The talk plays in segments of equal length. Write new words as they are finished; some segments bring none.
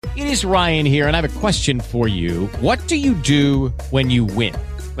It is Ryan here, and I have a question for you. What do you do when you win?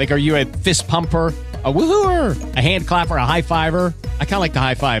 Like, are you a fist pumper, a woohooer, a hand clapper, a high fiver? I kind of like the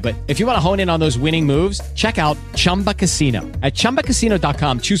high five, but if you want to hone in on those winning moves, check out Chumba Casino. At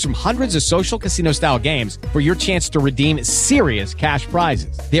ChumbaCasino.com, choose from hundreds of social casino-style games for your chance to redeem serious cash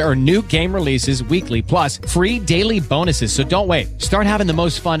prizes. There are new game releases weekly, plus free daily bonuses. So don't wait. Start having the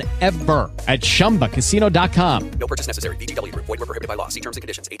most fun ever at ChumbaCasino.com. No purchase necessary. VGW. Void where prohibited by law. See terms and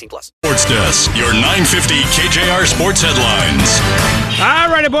conditions. 18+. Sports Desk, your 950 KJR Sports Headlines. All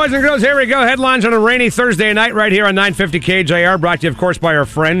righty, boys and girls, here we go. Headlines on a rainy Thursday night right here on 950 KJR, brought to you, of course, by our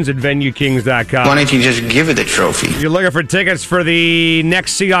friends at VenueKings.com. Why don't you just give it a trophy? If you're looking for tickets for the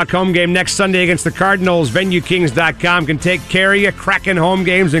next Seahawks home game next Sunday against the Cardinals, VenueKings.com can take care of you. Cracking home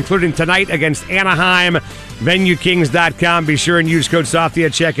games, including tonight against Anaheim. VenueKings.com. Be sure and use code SOFTY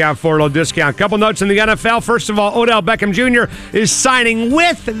at checkout for a little discount. Couple notes in the NFL. First of all, Odell Beckham Jr. is signing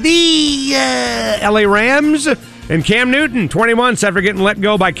with the LA Rams. And Cam Newton, 20 months after getting let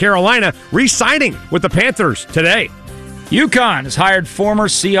go by Carolina, re-signing with the Panthers today. UConn has hired former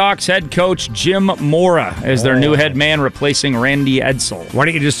Seahawks head coach Jim Mora as their new head man, replacing Randy Edsall. Why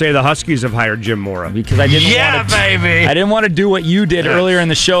don't you just say the Huskies have hired Jim Mora? Because I didn't want to do what you did earlier in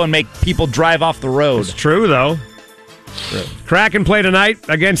the show and make people drive off the road. It's true, though. True. Kraken play tonight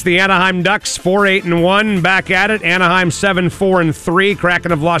against the Anaheim Ducks, 4-8-1. Back at it. Anaheim 7-4-3.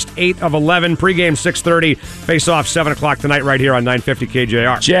 Kraken have lost 8 of 11. Pre-game 6:30. Face-off 7 o'clock tonight right here on 950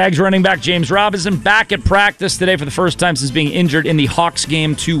 KJR. Jags running back James Robinson back at practice today for the first time since being injured in the Hawks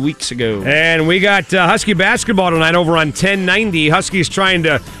game 2 weeks ago. And we got Husky basketball tonight over on 1090. Huskies trying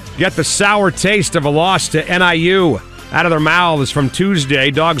to get the sour taste of a loss to NIU out of their mouths from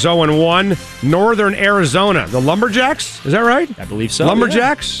Tuesday. Dogs 0-1. Northern Arizona. The Lumberjacks? Is that right? I believe so.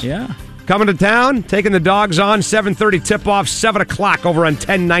 Lumberjacks? Yeah. Coming to town, taking the Dogs on. 7:30 tip-off, 7 o'clock over on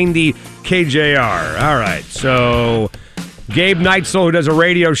 1090 KJR. All right, so Gabe Neitzel, who does a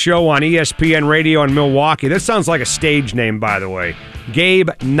radio show on ESPN Radio in Milwaukee. This sounds like a stage name, by the way. Gabe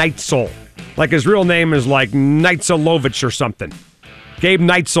Neitzel. Like his real name is like Neitzelovich or something. Gabe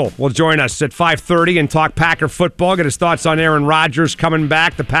Neitzel will join us at 5:30 and talk Packer football. Get his thoughts on Aaron Rodgers coming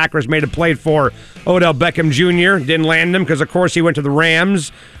back. The Packers made a play for Odell Beckham Jr. Didn't land him because, of course, he went to the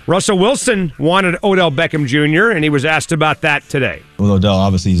Rams. Russell Wilson wanted Odell Beckham Jr., and he was asked about that today. Well, Odell,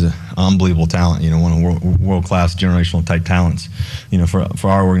 obviously, he's an unbelievable talent, one of world-class generational type talents. For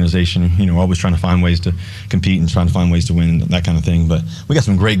our organization, we're always trying to find ways to compete and trying to find ways to win, that kind of thing. But we got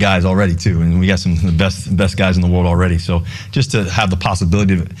some great guys already, too, and we got some of the best guys in the world already. So just to have the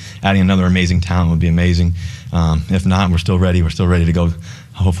possibility of adding another amazing talent would be amazing. If not, we're still ready. We're still ready to go,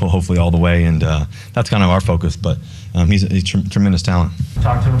 hopefully all the way, and that's kind of our focus. But he's a tremendous talent.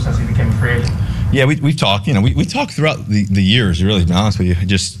 Talked to him since he became a free agent? Yeah, we've talked. We talked throughout the years, really, to be honest with you,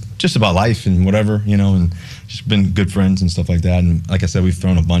 just about life and whatever, and just been good friends and stuff like that. And like I said, we've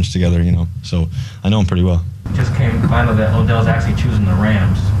thrown a bunch together, so I know him pretty well. Just came final that Odell's actually choosing the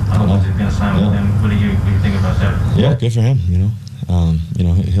Rams. I don't know if he's going to sign with them. What do you think about that? Yeah, good for him.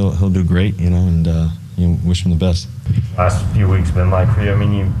 He'll do great. And wish him the best. Last few weeks been like for you? I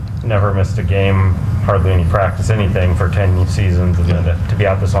mean, you never missed a game, hardly any practice, anything for 10 seasons, and then to be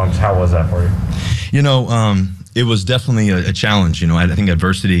out this long. How was that for you? It was definitely a challenge. I think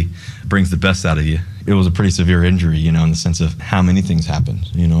adversity brings the best out of you. It was a pretty severe injury, in the sense of how many things happened.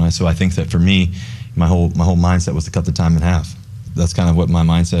 So I think that for me, my whole mindset was to cut the time in half. That's kind of what my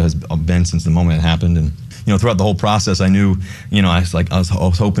mindset has been since the moment it happened. And throughout the whole process, I knew, I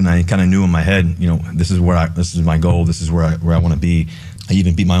was hoping, I kind of knew in my head, this is my goal. This is where I want to be. I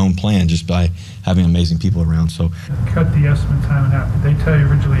even beat my own plan just by having amazing people around. So cut the estimate time in half. Did they tell you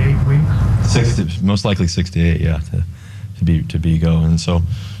originally 8 weeks? Most likely 6 to 8, yeah, to be go. And so,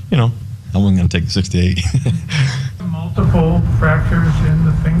 I wasn't going to take the 6 to 8. Multiple fractures in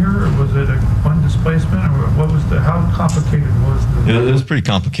the finger, or was it one displacement, or how complicated was it was pretty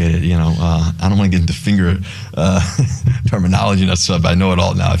complicated. I don't want to get into finger terminology and stuff. I know it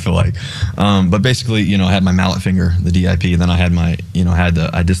all now, I feel like. But basically, I had my mallet finger, the DIP, and then I had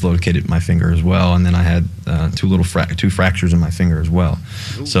I dislocated my finger as well, and then I had two fractures in my finger as well.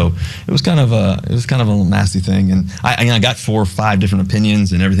 Ooh. So it was kind of a nasty thing, and I got 4 or 5 different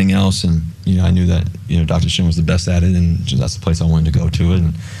opinions and everything else, and I knew that Dr. Shin was the best at it, and that's the place I wanted to go to it,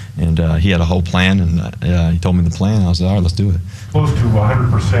 and he had a whole plan, and he told me the plan, and I was like, all right, let's do it. Close to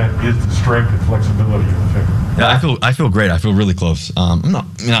 100% is the strength and flexibility of the finger. Yeah, I feel great. I feel really close. I'm not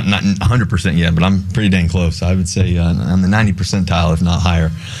 100% yet, but I'm pretty dang close. I would say I'm the 90th percentile, if not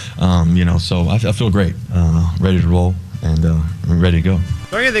higher. So I feel great, ready to roll, and ready to go.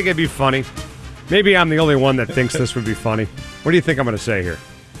 Don't you think it'd be funny? Maybe I'm the only one that thinks this would be funny. What do you think I'm going to say here?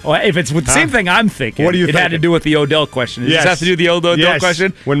 Well, if it's the same thing I'm thinking, What do you it had to thinking? do with the Odell question. Does Yes. this have to do with the Odell Yes.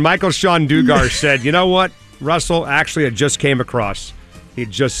 question? When Michael Sean Dugar said, you know what, Russell, actually, it just came across. He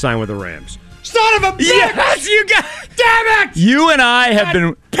just signed with the Rams. Son of a bitch! Yes, you got. Damn it! You and I have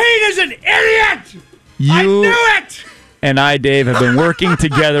been. Pete is an idiot! You I knew it! and I, Dave, have been working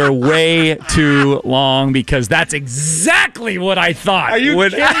together way too long because that's exactly what I thought. Are you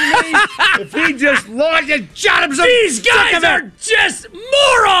kidding me? If he just launched and shot him some... These guys are just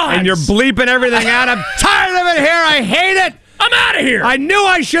morons! And you're bleeping everything out. I'm tired of it here. I hate it. I'm out of here! I knew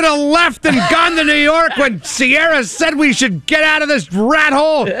I should have left and gone to New York when Sierra said we should get out of this rat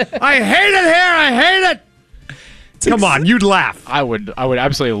hole. I hate it here. I hate it. Come on, you'd laugh. I would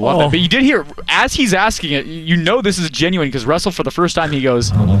absolutely love that. But you did hear, as he's asking it, you know this is genuine because Russell, for the first time, he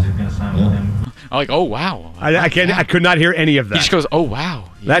goes, I don't know if he's going to sign with him. I'm like, oh, wow. I could not hear any of that. He just goes, oh,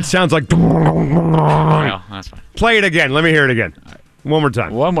 wow. That sounds like... Well, that's fine. Play it again. Let me hear it again. One more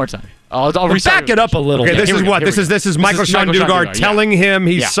time. One more time. I'll back it up a little Okay, bit. this is what? This is Michael Sean Dugar telling him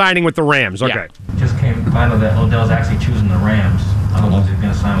he's signing with the Rams. Okay. Just came to find out that Odell's actually choosing the Rams. I don't know if he's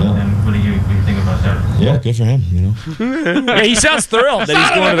going to sign with them. What do you think about that? Yeah, good for him. You know. Yeah, he sounds thrilled that he's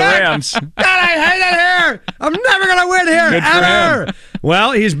going to the Rams. God, I hate it here. I'm never going to win here Good for ever. him.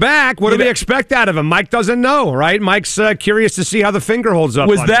 Well, he's back. What do we expect out of him? Mike doesn't know, right? Mike's curious to see how the finger holds up.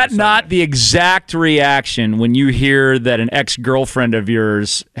 Was on that this. not the exact reaction when you hear that an ex-girlfriend of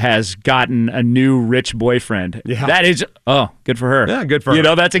yours has gotten a new rich boyfriend? Yeah. That is, good for her. Yeah, good for her. You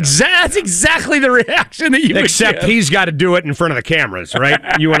know, that's exactly the reaction that you would Except give. he's got to do it in front of the cameras, right?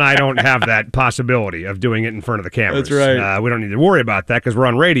 You and I don't have that possibility of doing it in front of the cameras. That's right. We don't need to worry about that because we're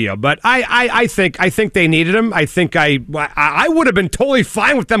on radio. But I think they needed him. I think I would have been totally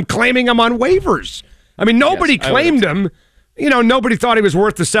fine with them claiming him on waivers. I mean, nobody claimed him. You know, nobody thought he was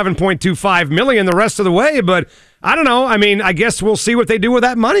worth the $7.25 million the rest of the way. But I don't know. I mean, I guess we'll see what they do with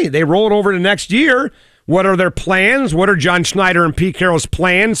that money. They roll it over to next year. What are their plans? What are John Schneider and Pete Carroll's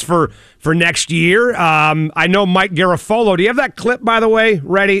plans for next year? I know Mike Garafolo. Do you have that clip, by the way,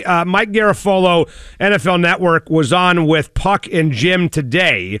 ready? Mike Garafolo, NFL Network, was on with Puck and Jim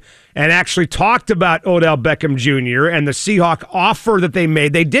today and actually talked about Odell Beckham Jr. and the Seahawks offer that they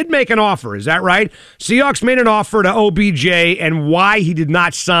made. They did make an offer, is that right? Seahawks made an offer to OBJ and why he did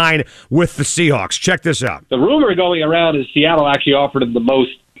not sign with the Seahawks. Check this out. The rumor going around is Seattle actually offered him the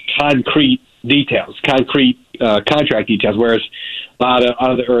most concrete contract details, whereas the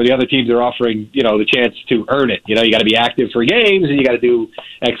other teams are offering, the chance to earn it. You got to be active for games and you got to do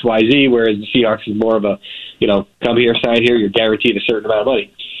X, Y, Z, whereas the Seahawks is more of a, come here, sign here, you're guaranteed a certain amount of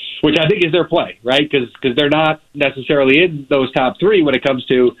money, which I think is their play, right? Because they're not necessarily in those top three when it comes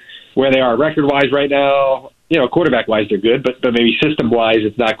to where they are record-wise right now. Quarterback-wise, they're good, but maybe system-wise,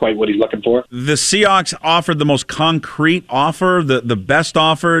 it's not quite what he's looking for. The Seahawks offered the most concrete offer, the best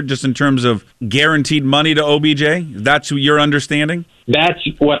offer, just in terms of guaranteed money to OBJ? That's your understanding? That's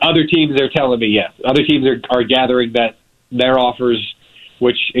what other teams are telling me, yes. Other teams are gathering that their offers,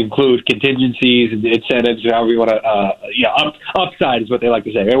 which include contingencies and incentives, however you want to, upside is what they like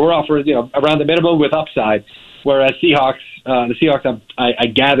to say. We're offering, around the minimum with upside, whereas the Seahawks, I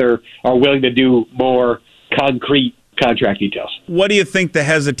gather, are willing to do more concrete contract details. What do you think the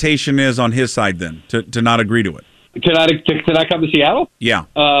hesitation is on his side then to not agree to it? To not come to Seattle? Yeah.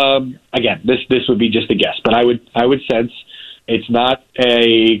 Again, this would be just a guess, but I would sense it's not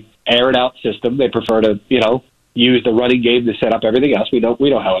a air it out system. They prefer to use the running game to set up everything else. We know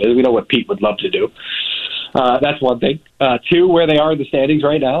how it is. We know what Pete would love to do. That's one thing. Two, where they are in the standings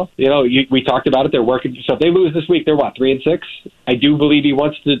right now. We talked about it. They're working. So if they lose this week, they're 3-6. I do believe he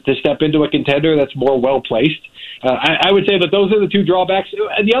wants to step into a contender that's more well placed. I would say that those are the two drawbacks.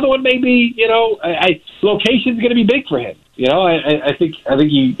 And the other one may be, location's going to be big for him. I think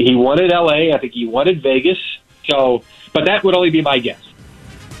he wanted LA. I think he wanted Vegas. So, but that would only be my guess.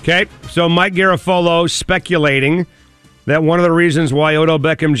 Okay, so Mike Garafolo speculating that one of the reasons why Odell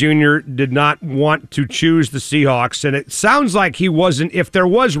Beckham Jr. did not want to choose the Seahawks, and it sounds like he wasn't, if there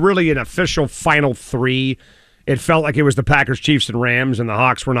was really an official final three, it felt like it was the Packers, Chiefs, and Rams, and the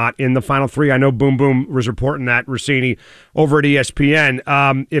Hawks were not in the final three. I know Boom Boom was reporting that, Rossini, over at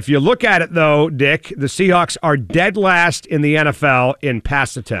ESPN. If you look at it, though, Dick, the Seahawks are dead last in the NFL in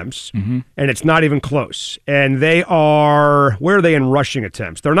pass attempts, and it's not even close. And they are, where are they in rushing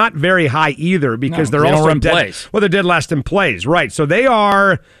attempts? They're not very high either because they're also dead. Well, they're dead last in plays, right. So they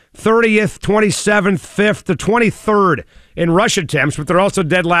are 30th, 27th, 5th to 23rd in rush attempts, but they're also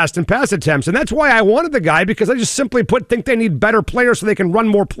dead last in pass attempts. And that's why I wanted the guy, because I just simply think they need better players so they can run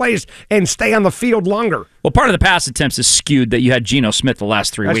more plays and stay on the field longer. Well, part of the pass attempts is skewed that you had Geno Smith the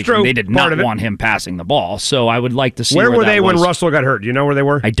last 3 weeks. True. And they did not want him passing the ball. So I would like to see where were they when Russell got hurt? Do you know where they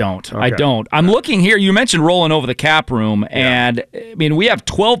were? I don't. Okay. I don't. I'm looking here. You mentioned rolling over the cap room, and I mean, we have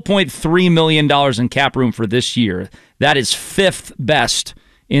 $12.3 million in cap room for this year. That is 5th best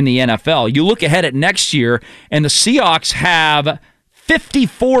in the NFL. You look ahead at next year, and the Seahawks have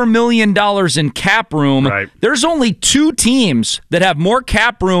 $54 million in cap room. Right. There's only 2 teams that have more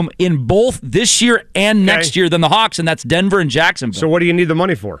cap room in both this year and next year than the Hawks, and that's Denver and Jacksonville. So what do you need the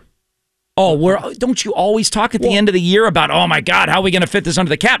money for? Oh, don't you always talk at the end of the year about, oh, my God, how are we going to fit this under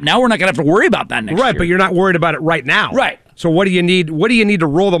the cap? Now we're not going to have to worry about that next year. Right, but you're not worried about it right now. Right. So what do you need? What do you need to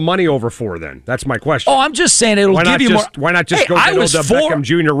roll the money over for then? That's my question. Oh, I'm just saying it'll give you more. Why not just go get Odell Beckham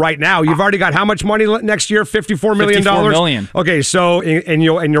Jr. right now? You've already got how much money next year? $54 million. $54 million. Okay, so and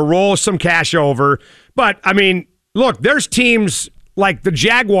you'll roll some cash over. But I mean, look, there's teams like the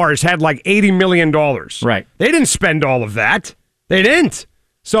Jaguars had like $80 million. Right. They didn't spend all of that. They didn't.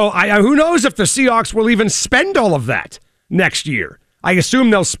 So who knows if the Seahawks will even spend all of that next year. I assume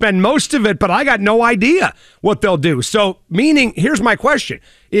they'll spend most of it, but I got no idea what they'll do. So, meaning, here's my question.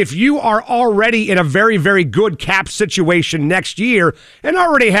 If you are already in a very, very good cap situation next year and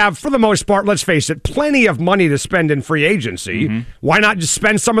already have, for the most part, let's face it, plenty of money to spend in free agency, why not just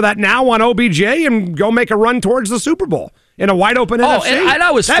spend some of that now on OBJ and go make a run towards the Super Bowl? In a wide open NFC.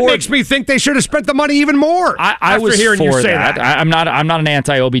 And makes me think they should have spent the money even more. I was hearing for you say that. I'm not an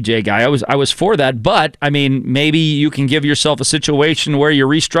anti-OBJ guy. I was for that, but I mean, maybe you can give yourself a situation where you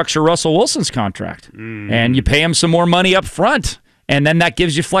restructure Russell Wilson's contract and you pay him some more money up front, and then that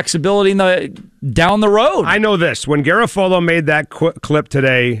gives you flexibility down the road. I know this. When Garofalo made that clip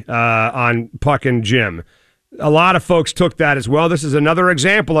today on Puck and Jim, a lot of folks took that as well. This is another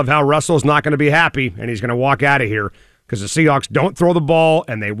example of how Russell's not going to be happy and he's going to walk out of here, because the Seahawks don't throw the ball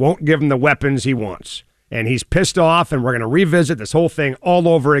and they won't give him the weapons he wants. And he's pissed off, and we're going to revisit this whole thing all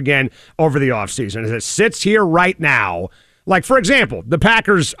over again over the offseason. As it sits here right now, like, for example, the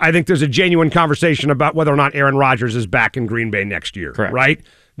Packers, I think there's a genuine conversation about whether or not Aaron Rodgers is back in Green Bay next year. Correct. Right?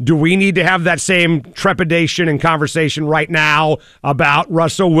 Do we need to have that same trepidation and conversation right now about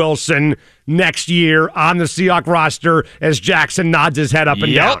Russell Wilson next year on the Seahawks roster as Jackson nods his head up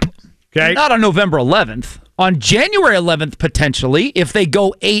and down? Okay? Not on November 11th. On January 11th, potentially, if they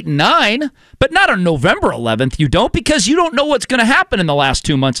go 8-9, but not on November 11th, you don't, because you don't know what's going to happen in the last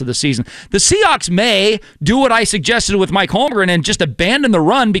 2 months of the season. The Seahawks may do what I suggested with Mike Holmgren and just abandon the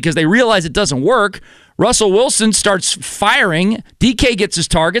run because they realize it doesn't work. Russell Wilson starts firing. DK gets his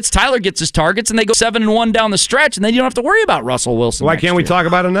targets. Tyler gets his targets, and they go 7-1 down the stretch, and then you don't have to worry about Russell Wilson. Why can't we talk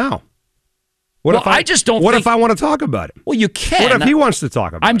about it now? What if I want to talk about it? Well, you can. What if he wants to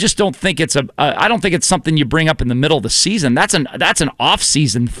talk about it? I just don't think it's I don't think it's something you bring up in the middle of the season. That's an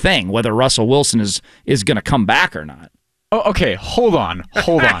off-season thing, whether Russell Wilson is going to come back or not. Oh, okay, hold on.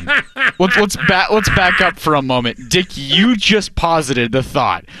 Let's back up for a moment. Dick, you just posited the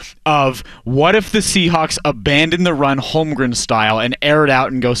thought of what if the Seahawks abandon the run Holmgren style and air it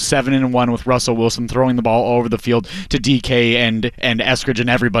out and go 7-1 with Russell Wilson throwing the ball all over the field to DK and Eskridge and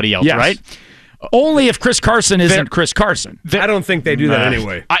everybody else, yes. Right? Only if Chris Carson isn't Chris Carson. I don't think they do that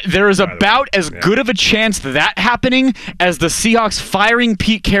anyway. There is about as good of a chance that happening as the Seahawks firing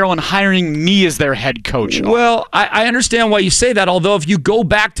Pete Carroll and hiring me as their head coach. Well, I understand why you say that, although if you go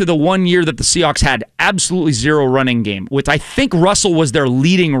back to the 1 year that the Seahawks had absolutely zero running game, which I think Russell was their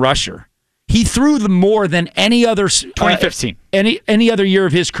leading rusher, he threw them more than any other 2015. Any other year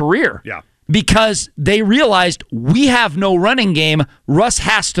of his career. Yeah. Because they realized we have no running game, Russ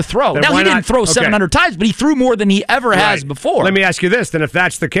has to throw. Then now, he didn't throw 700 times, but he threw more than he ever has before. Let me ask you this, then, if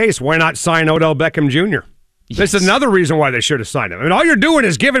that's the case, why not sign Odell Beckham Jr.? Yes. This is another reason why they should have signed him. I mean, all you're doing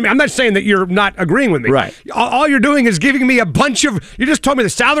is giving me, I'm not saying that you're not agreeing with me. Right. All you're doing is giving me a bunch of, you just told me the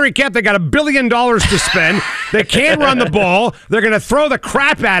salary cap, they got $1 billion to spend, they can't run the ball, they're going to throw the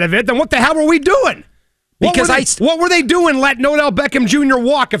crap out of it, then what the hell were we doing? What were they doing letting Odell Beckham Jr.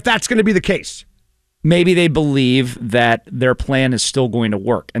 walk if that's going to be the case? Maybe they believe that their plan is still going to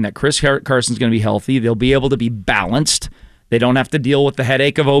work and that Chris Carson's going to be healthy. They'll be able to be balanced. They don't have to deal with the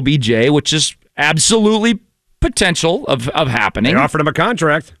headache of OBJ, which is absolutely potential of happening. They offered him a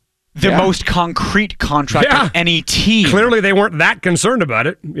contract. the most concrete contract of any team. Clearly, they weren't that concerned about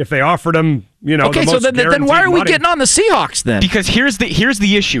it. If they offered him, okay, the most so then why are we getting on the Seahawks then? Because here's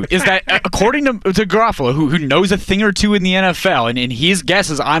the issue: is that according to Garofalo, who knows a thing or two in the NFL, and his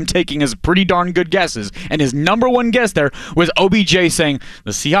guesses I'm taking as pretty darn good guesses, and his number one guess there was OBJ saying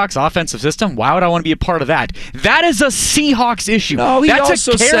the Seahawks offensive system. Why would I want to be a part of that? That is a Seahawks issue. No, that's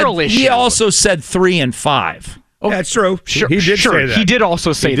a Carroll issue. He also said 3 and 5 Oh, that's true. Sure, he did say that. He did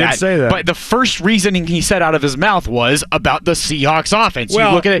also say that. But the first reasoning he said out of his mouth was about the Seahawks offense. Well,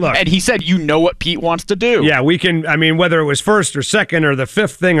 you look at it, and he said, "You know what Pete wants to do." Yeah, we can. I mean, whether it was first or second or the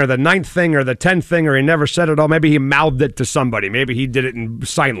 5th thing or the 9th thing or the 10th thing, or he never said it all. Maybe he mouthed it to somebody. Maybe he did it in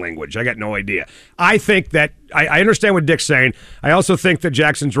sign language. I got no idea. I think that I understand what Dick's saying. I also think that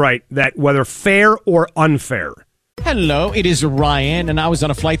Jackson's right that whether fair or unfair. Hello, it is Ryan, and I was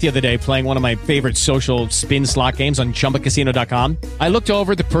on a flight the other day playing one of my favorite social spin slot games on ChumbaCasino.com. I looked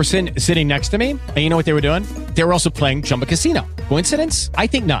over at the person sitting next to me, and you know what they were doing? They were also playing Chumba Casino. Coincidence? I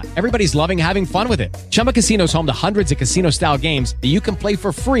think not. Everybody's loving having fun with it. Chumba Casino is home to hundreds of casino-style games that you can play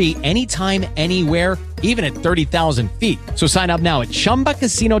for free anytime, anywhere, even at 30,000 feet. So sign up now at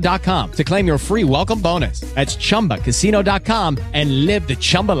ChumbaCasino.com to claim your free welcome bonus. That's ChumbaCasino.com and live the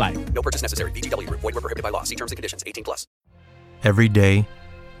Chumba life. No purchase necessary. VGW. Void where prohibited by law. See terms and conditions. 18+. Every day,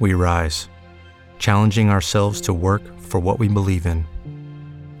 we rise, challenging ourselves to work for what we believe in.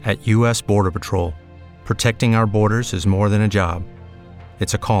 At U.S. Border Patrol, protecting our borders is more than a job.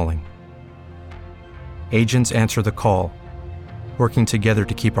 It's a calling. Agents answer the call, working together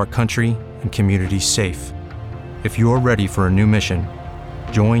to keep our country and communities safe. If you're ready for a new mission,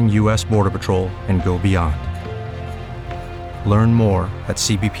 join U.S. Border Patrol and go beyond. Learn more at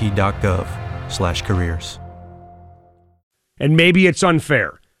cbp.gov/careers. And maybe it's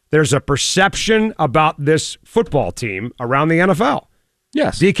unfair. There's a perception about this football team around the NFL.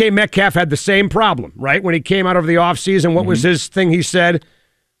 Yes. DK Metcalf had the same problem, right? When he came out of the offseason, what was his thing he said?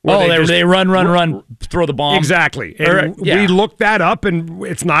 They run, throw the bomb. Exactly. And we looked that up, and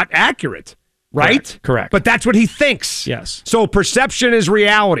it's not accurate, right? Correct. But that's what he thinks. Yes. So perception is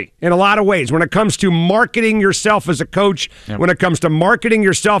reality in a lot of ways. When it comes to marketing yourself as a coach, when it comes to marketing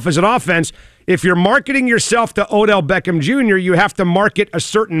yourself as an offense, if you're marketing yourself to Odell Beckham Jr., you have to market a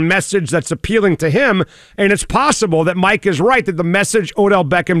certain message that's appealing to him, and it's possible that Mike is right, that the message Odell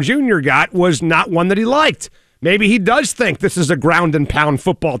Beckham Jr. got was not one that he liked. Maybe he does think this is a ground and pound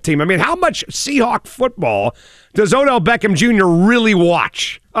football team. I mean, how much Seahawk football does Odell Beckham Jr. really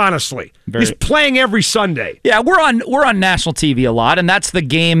watch, honestly? He's playing every Sunday. Yeah, we're on national TV a lot, and that's the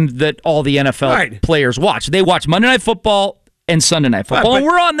game that all the NFL players watch. They watch Monday Night Football and Sunday Night Football, and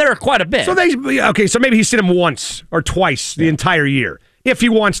we're on there quite a bit. So so maybe he's seen him once or twice the entire year. If he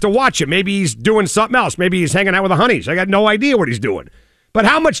wants to watch it, maybe he's doing something else. Maybe he's hanging out with the honeys. I got no idea what he's doing. But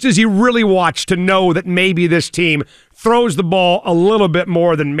how much does he really watch to know that maybe this team throws the ball a little bit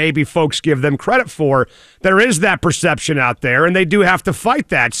more than maybe folks give them credit for? There is that perception out there, and they do have to fight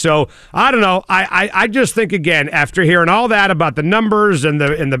that. So I don't know. I just think, again, after hearing all that about the numbers and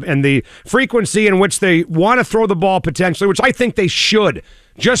the frequency in which they want to throw the ball potentially, which I think they should.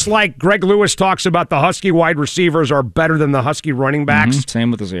 Just like Greg Lewis talks about the Husky wide receivers are better than the Husky running backs. Same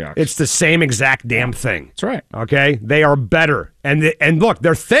with the Seahawks. It's the same exact damn thing. That's right. Okay? They are better. And look,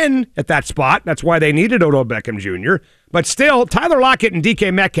 they're thin at that spot. That's why they needed Odell Beckham Jr. But still, Tyler Lockett and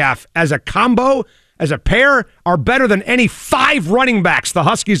DK Metcalf as a combo, as a pair, are better than any 5 running backs the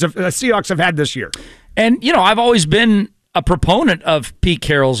Seahawks have had this year. And, I've always been a proponent of Pete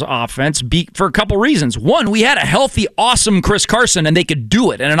Carroll's offense for a couple reasons. One, we had a healthy, awesome Chris Carson, and they could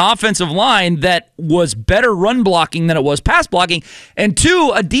do it, and an offensive line that was better run blocking than it was pass blocking. And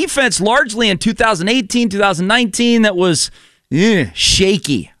two, a defense largely in 2018, 2019 that was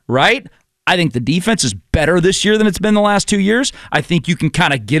shaky, right? I think the defense is better this year than it's been the last 2 years. I think you can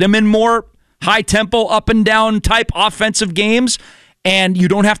kind of get them in more high-tempo, up-and-down type offensive games, and you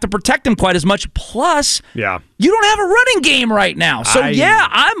don't have to protect them quite as much. Plus, you don't have a running game right now. So,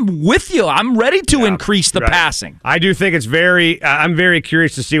 I'm with you. I'm ready to increase the passing. I do think it's I'm very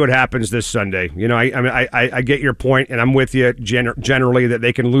curious to see what happens this Sunday. I get your point, and I'm with you generally that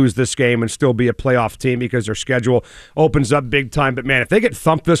they can lose this game and still be a playoff team because their schedule opens up big time. But, man, if they get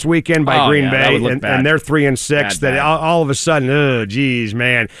thumped this weekend by Green Bay and they're 3-6, then all of a sudden,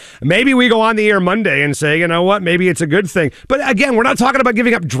 man. Maybe we go on the air Monday and say, you know what, maybe it's a good thing. But, again, we're not talking about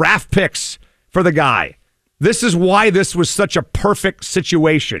giving up draft picks for the guy. This is why this was such a perfect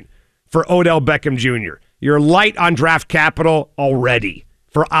situation for Odell Beckham Jr. You're light on draft capital already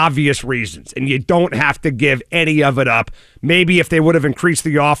for obvious reasons, and you don't have to give any of it up. Maybe if they would have increased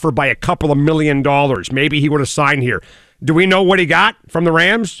the offer by a couple of $1 million, maybe he would have signed here. Do we know what he got from the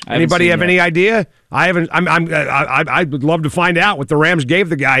Rams? Anybody have any idea? I haven't. I would love to find out what the Rams gave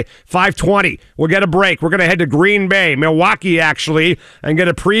the guy. 5:20. We'll get a break. We're going to head to Green Bay, Milwaukee, actually, and get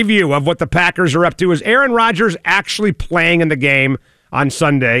a preview of what the Packers are up to. Is Aaron Rodgers actually playing in the game on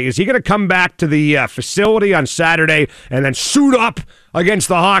Sunday? Is he going to come back to the facility on Saturday and then suit up against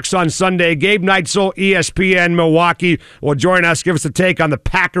the Hawks on Sunday? Gabe Neitzel, ESPN Milwaukee, will join us. Give us a take on the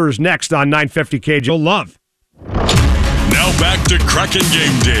Packers next on 950 KJ. You'll love. Now back to Kraken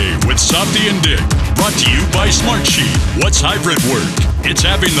Game Day with Softy and Dick. Brought to you by Smartsheet. What's hybrid work? It's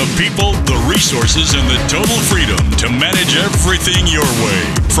having the people, the resources, and the total freedom to manage everything your way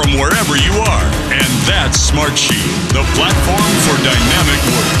from wherever you are. And that's Smartsheet, the platform for dynamic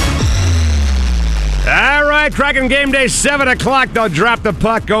work. All right, Kraken Game Day, 7 o'clock. They'll drop the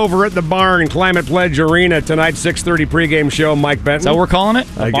puck over at the barn, Climate Pledge Arena tonight, 6:30 pregame show. Mike Benton. Is that what we're calling it?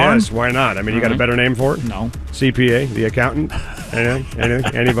 I guess. Why not? I mean, you got a better name for it? No. CPA, the accountant?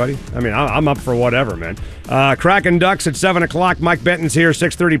 Anything? Anybody? I mean, I'm up for whatever, man. Kraken Ducks at 7 o'clock. Mike Benton's here,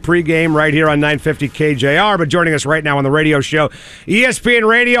 6:30 pregame right here on 950 KJR. But joining us right now on the radio show, ESPN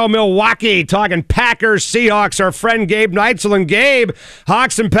Radio Milwaukee, talking Packers, Seahawks, our friend Gabe Neitzel. And Gabe,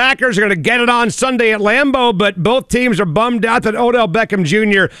 Hawks and Packers are going to get it on Sunday at Lambeau, but both teams are bummed out that Odell Beckham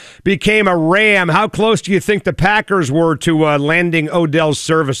Jr. became a Ram. How close do you think the Packers were to landing Odell's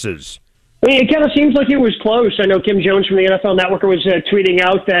services? I mean, it kind of seems like it was close. I know Kim Jones from the NFL Network was tweeting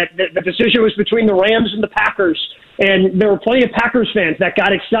out that the decision was between the Rams and the Packers. And there were plenty of Packers fans that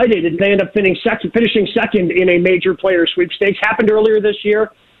got excited, and they ended up finishing second in a major player sweepstakes. Happened earlier this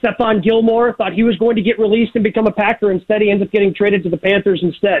year. Stephon Gilmore thought he was going to get released and become a Packer. Instead, he ends up getting traded to the Panthers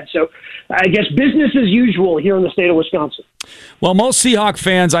instead. So I guess business as usual here in the state of Wisconsin. Well, most Seahawk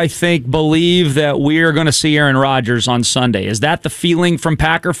fans, I think, believe that we're going to see Aaron Rodgers on Sunday. Is that the feeling from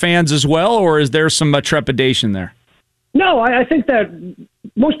Packer fans as well, or is there some trepidation there? No, I think that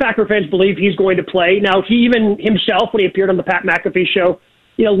most Packer fans believe he's going to play. Now, he even himself, when he appeared on the Pat McAfee show,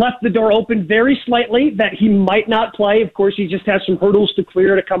 left the door open very slightly that he might not play. Of course, he just has some hurdles to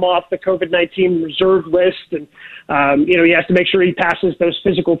clear to come off the COVID-19 reserve list. And, he has to make sure he passes those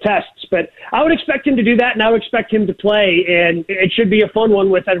physical tests. But I would expect him to do that, and I would expect him to play. And it should be a fun one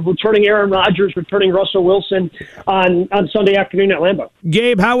with returning Aaron Rodgers, returning Russell Wilson on Sunday afternoon at Lambeau.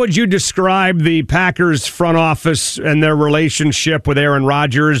 Gabe, how would you describe the Packers front office and their relationship with Aaron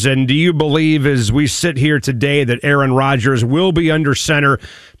Rodgers? And do you believe, as we sit here today, that Aaron Rodgers will be under center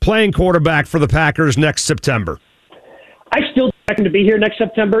playing quarterback for the Packers next September? I still expect him to be here next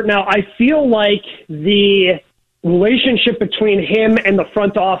September. Now, I feel like the relationship between him and the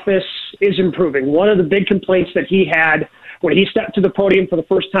front office is improving. One of the big complaints that he had when he stepped to the podium for the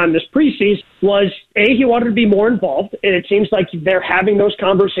first time this preseason was, he wanted to be more involved, and it seems like they're having those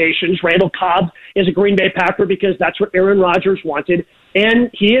conversations. Randall Cobb is a Green Bay Packer because that's what Aaron Rodgers wanted, and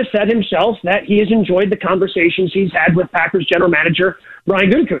he has said himself that he has enjoyed the conversations he's had with Packers general manager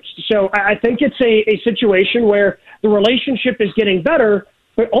Brian Gutekunst. So I think it's a situation where the relationship is getting better,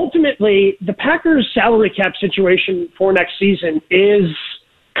 but ultimately the Packers' salary cap situation for next season is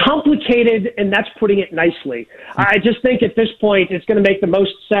complicated, and that's putting it nicely. I just think at this point it's going to make the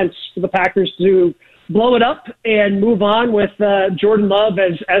most sense for the Packers to blow it up and move on with Jordan Love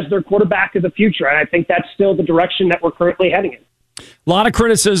as their quarterback of the future. And I think that's still the direction that we're currently heading in. A lot of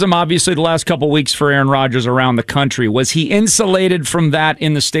criticism, obviously, the last couple of weeks for Aaron Rodgers around the country. Was he insulated from that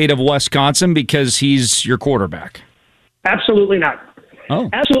in the state of Wisconsin because he's your quarterback? Absolutely not. Oh.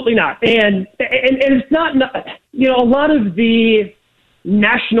 Absolutely not. And it's not, a lot of the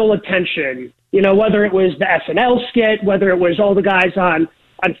national attention, whether it was the SNL skit, whether it was all the guys on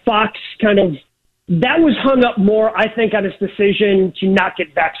Fox, that was hung up more, I think, on his decision to not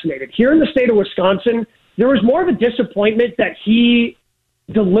get vaccinated. Here in the state of Wisconsin, there was more of a disappointment that he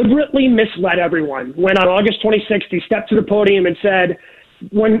deliberately misled everyone when on August 26th he stepped to the podium and said,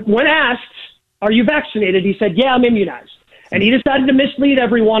 when asked, "Are you vaccinated?" he said, "Yeah, I'm immunized." And he decided to mislead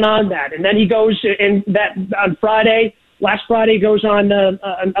everyone on that. And then he goes and that on last Friday, goes on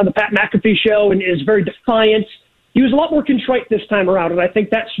the Pat McAfee show and is very defiant. He was a lot more contrite this time around, and I think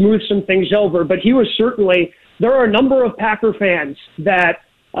that smoothed some things over. But he was certainly, there are a number of Packer fans that,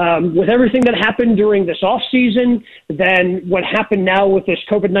 with everything that happened during this offseason, then what happened now with this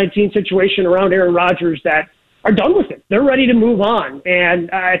COVID-19 situation around Aaron Rodgers, that are done with it. They're ready to move on. And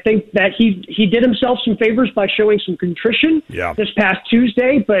I think that he did himself some favors by showing some contrition this past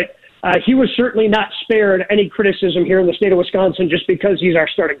Tuesday. But he was certainly not spared any criticism here in the state of Wisconsin just because he's our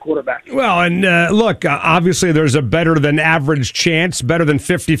starting quarterback. Well, and look, obviously there's a better than average chance, better than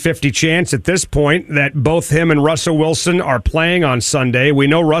 50-50 chance at this point that both him and Russell Wilson are playing on Sunday. We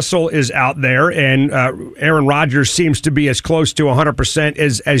know Russell is out there, and Aaron Rodgers seems to be as close to 100%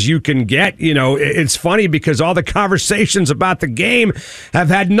 as you can get. You know, it's funny because all the conversations about the game have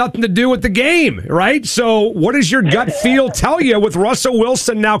had nothing to do with the game, right? So what does your gut feel tell you with Russell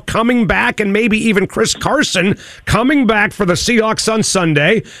Wilson now coming back, and maybe even Chris Carson coming back for the Seahawks on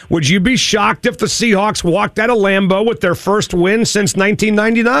Sunday? Would you be shocked if the Seahawks walked out of Lambeau with their first win since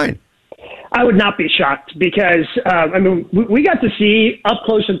 1999? I would not be shocked because, we got to see up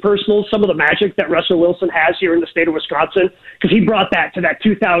close and personal some of the magic that Russell Wilson has here in the state of Wisconsin because he brought that to that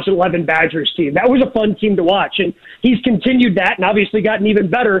 2011 Badgers team. That was a fun team to watch, and he's continued that and obviously gotten even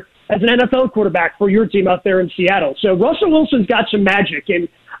better as an NFL quarterback for your team out there in Seattle. So Russell Wilson's got some magic, and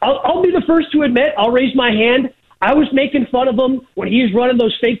I'll be the first to admit, I'll raise my hand. I was making fun of him when he's running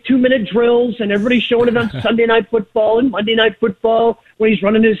those fake 2-minute drills and everybody's showing it on Sunday Night Football and Monday Night Football when he's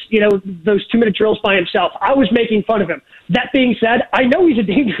running his, those 2-minute drills by himself. I was making fun of him. That being said, I know he's a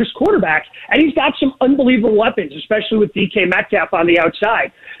dangerous quarterback, and he's got some unbelievable weapons, especially with DK Metcalf on the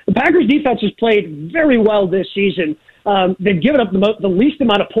outside. The Packers defense has played very well this season. They've given up the least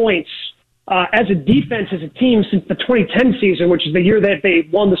amount of points as a defense, as a team, since the 2010 season, which is the year that they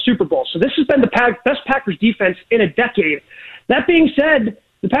won the Super Bowl. So this has been the best Packers defense in a decade. That being said,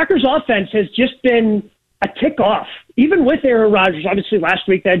 the Packers offense has just been a tick off. Even with Aaron Rodgers, obviously last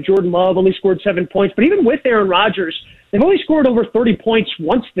week that Jordan Love only scored 7 points, but even with Aaron Rodgers, they've only scored over 30 points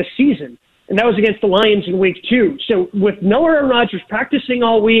once this season, and that was against the Lions in week 2. So with no Aaron Rodgers practicing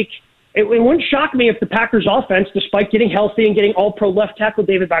all week, it wouldn't shock me if the Packers offense, despite getting healthy and getting all-pro left tackle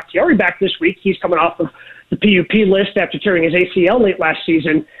David Bakhtiari back this week, he's coming off of the PUP list after tearing his ACL late last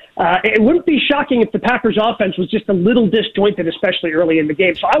season. It wouldn't be shocking if the Packers offense was just a little disjointed, especially early in the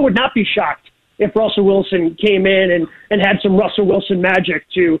game. So I would not be shocked if Russell Wilson came in and had some Russell Wilson magic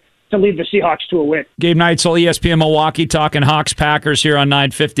to lead the Seahawks to a win. Gabe Neitzel, ESPN Milwaukee, talking Hawks Packers here on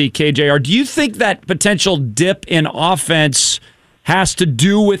 950 KJR. Do you think that potential dip in offense has to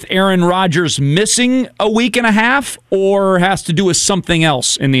do with Aaron Rodgers missing a week and a half, or has to do with something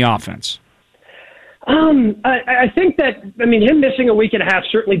else in the offense? I think that, him missing a week and a half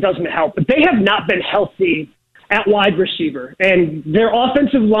certainly doesn't help, but they have not been healthy at wide receiver. And their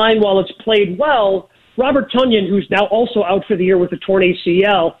offensive line, while it's played well, Robert Tonyan, who's now also out for the year with a torn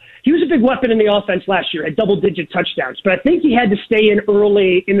ACL, he was a big weapon in the offense last year, had double-digit touchdowns. But I think he had to stay in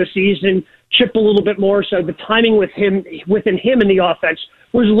early in the season, chip a little bit more, so the timing within him in the offense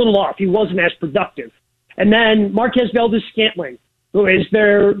was a little off. He wasn't as productive. And then Marquez Valdes-Scantling, who is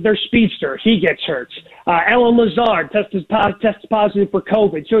their speedster, he gets hurt. Alan Lazard tests positive for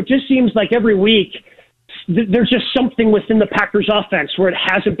COVID. So it just seems like every week there's just something within the Packers offense where it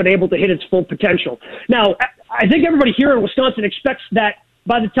hasn't been able to hit its full potential. Now, I think everybody here in Wisconsin expects that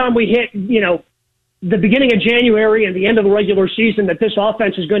by the time we hit, the beginning of January and the end of the regular season, that this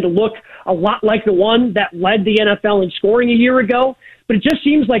offense is going to look a lot like the one that led the NFL in scoring a year ago. But it just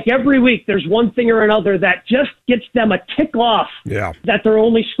seems like every week there's one thing or another that just gets them a tick off that they're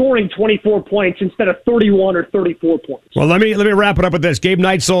only scoring 24 points instead of 31 or 34 points. Well, let me wrap it up with this. Gabe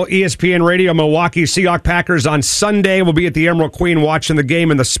Neitzel, ESPN Radio, Milwaukee Seahawks Packers on Sunday. We'll be at the Emerald Queen watching the game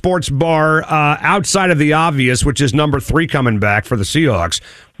in the sports bar outside of the obvious, which is number 3 coming back for the Seahawks.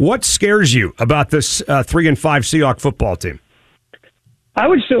 What scares you about this 3-5 Seahawks football team? I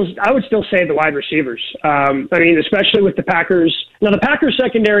would still say the wide receivers. Especially with the Packers. Now, the Packers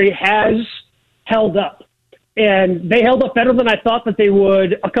secondary has held up, and they held up better than I thought that they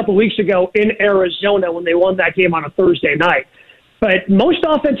would a couple weeks ago in Arizona when they won that game on a Thursday night. But most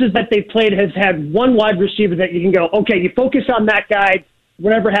offenses that they've played has had one wide receiver that you can go, okay, you focus on that guy.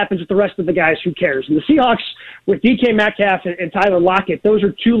 Whatever happens with the rest of the guys, who cares? And the Seahawks, with DK Metcalf and Tyler Lockett, those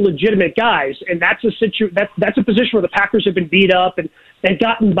are two legitimate guys, and that's a position where the Packers have been beat up, and they've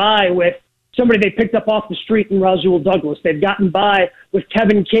gotten by with somebody they picked up off the street in Rasul Douglas. They've gotten by with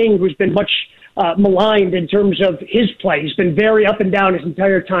Kevin King, who's been much maligned in terms of his play. He's been very up and down his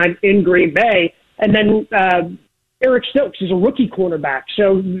entire time in Green Bay. And then Eric Stokes is a rookie cornerback.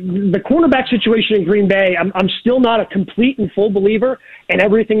 So the cornerback situation in Green Bay, I'm still not a complete and full believer in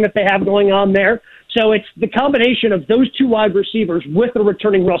everything that they have going on there. So it's the combination of those two wide receivers with a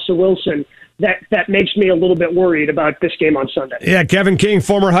returning Russell Wilson that makes me a little bit worried about this game on Sunday. Yeah, Kevin King,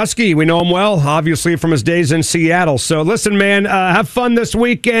 former Husky. We know him well, obviously, from his days in Seattle. So, listen, man, have fun this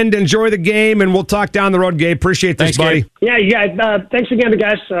weekend. Enjoy the game, and we'll talk down the road, Gabe. Appreciate this, buddy. Gabe. Yeah, you guys. Thanks again,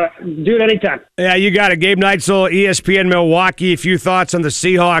 guys. Do it anytime. Yeah, you got it. Gabe Neitzel, ESPN Milwaukee. A few thoughts on the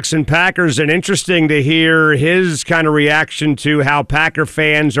Seahawks and Packers, and interesting to hear his kind of reaction to how Packer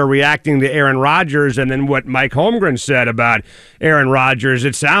fans are reacting to Aaron Rodgers, and then what Mike Holmgren said about Aaron Rodgers.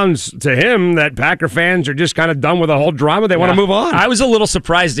 It sounds to him that Packer fans are just kind of done with the whole drama. They want to move on. I was a little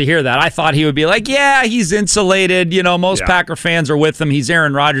surprised to hear that. I thought he would be like, yeah, he's insulated. You know, most Packer fans are with him. He's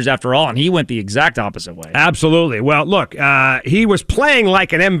Aaron Rodgers after all, and he went the exact opposite way. Absolutely. Well, look, he was playing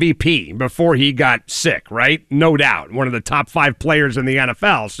like an MVP before he got sick, right? No doubt. One of the top 5 players in the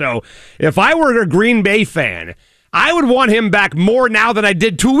NFL. So if I were a Green Bay fan, I would want him back more now than I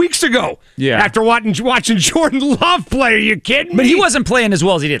did 2 weeks ago. Yeah. After watching Jordan Love play. Are you kidding me? But he wasn't playing as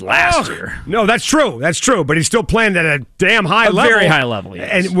well as he did last year. No, that's true. That's true. But he's still playing at a damn high level. Very high level,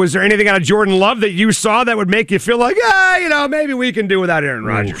 yes. And was there anything out of Jordan Love that you saw that would make you feel like, maybe we can do without Aaron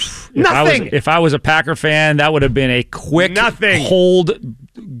Rodgers? Nothing. If I was a Packer fan, that would have been a quick, cold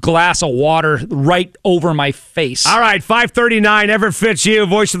glass of water right over my face. All right, 5:39, Everett Fitzhugh,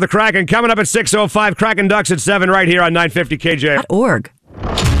 voice of the Kraken. Coming up at 6:05, Kraken Ducks at 7 right here on 950 KJ. .org.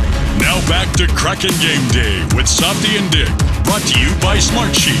 Now back to Kraken Game Day with Softy and Dick. Brought to you by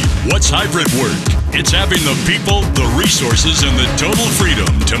Smartsheet. What's hybrid work? It's having the people, the resources, and the total freedom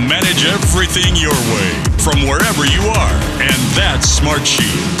to manage everything your way from wherever you are. And that's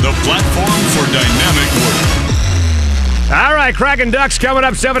Smartsheet, the platform for dynamic work. All right, Kraken Ducks coming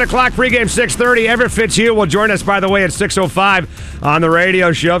up 7 o'clock, pregame 6:30. Everett Fitzhugh will join us, by the way, at 6:05 on the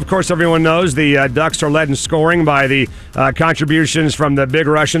radio show. Of course, everyone knows the Ducks are led in scoring by the contributions from the Big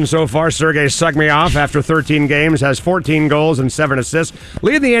Russian so far. Sergei Sugmyov, after 13 games, has 14 goals and 7 assists.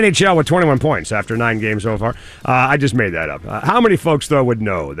 Leading the NHL with 21 points after 9 games so far. I just made that up. How many folks, though, would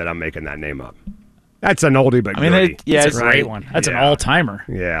know that I'm making that name up? That's an oldie but goodie. It's a great one. That's an all-timer.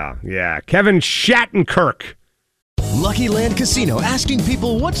 Yeah. Kevin Shattenkirk. Lucky Land Casino, asking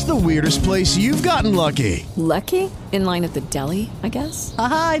people, what's the weirdest place you've gotten lucky? Lucky? In line at the deli, I guess?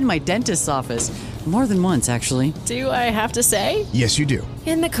 Aha, in my dentist's office. More than once, actually. Do I have to say? Yes, you do.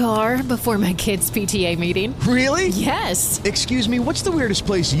 In the car before my kids' PTA meeting. Really? Yes. Excuse me, what's the weirdest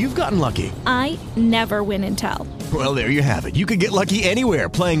place you've gotten lucky? I never win and tell. Well, there you have it. You can get lucky anywhere,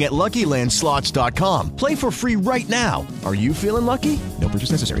 playing at LuckyLandSlots.com. Play for free right now. Are you feeling lucky? No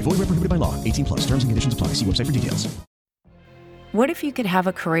purchase necessary. Void where prohibited by law. 18 plus. Terms and conditions apply. See website for details. What if you could have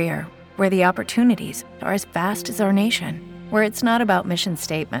a career where the opportunities are as vast as our nation, where it's not about mission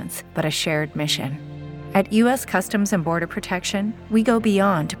statements, but a shared mission? At U.S. Customs and Border Protection, we go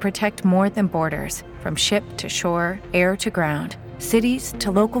beyond to protect more than borders. From ship to shore, air to ground, cities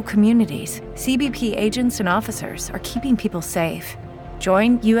to local communities, CBP agents and officers are keeping people safe.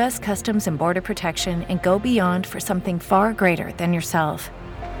 Join U.S. Customs and Border Protection and go beyond for something far greater than yourself.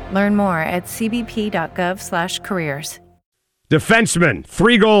 Learn more at cbp.gov/careers. Defenseman,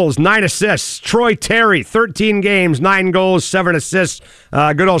 3 goals, 9 assists. Troy Terry, 13 games, 9 goals, 7 assists.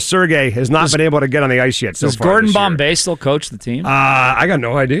 Good old Sergei has not been able to get on the ice yet so does far. Gordon this year. Bombay still coach the team? I got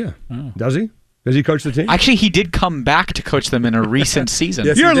no idea. Does he? Does he coach the team? Actually, he did come back to coach them in a recent season.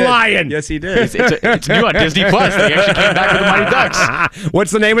 Yes, You're lying. Yes, he did. It's new on Disney Plus. They actually came back with the Mighty Ducks. What's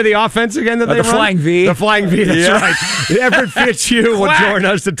the name of the offense again that they the run? Flying V. The Flying V, that's right. Everett Fitzhugh will join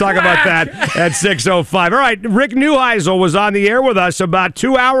us to talk about that at 6:05. All right, Rick Neuheisel was on the air with us about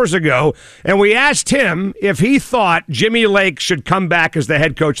 2 hours ago, and we asked him if he thought Jimmy Lake should come back as the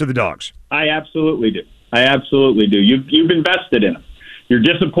head coach of the Dogs. I absolutely do. You've invested in him. You're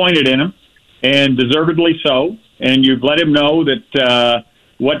disappointed in him, and deservedly so, and you've let him know that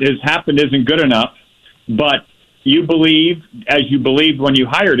what has happened isn't good enough, but you believe, as you believed when you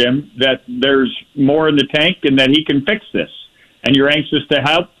hired him, that there's more in the tank and that he can fix this, and you're anxious to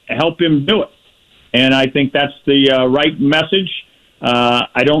help him do it. And I think that's the right message.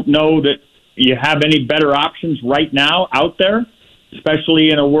 I don't know that you have any better options right now out there, especially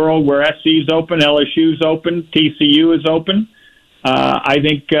in a world where SC's open, LSU's open, TCU is open. I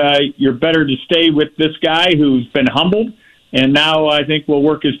think you're better to stay with this guy who's been humbled, and now I think will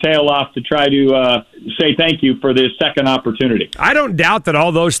work his tail off to try to say thank you for this second opportunity. I don't doubt that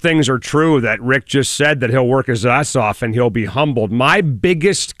all those things are true that Rick just said, that he'll work his ass off and he'll be humbled. My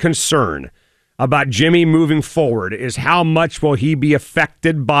biggest concern about Jimmy moving forward is how much will he be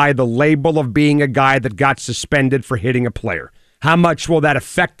affected by the label of being a guy that got suspended for hitting a player? How much will that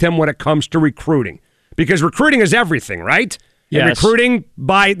affect him when it comes to recruiting? Because recruiting is everything, right? Yes. And recruiting,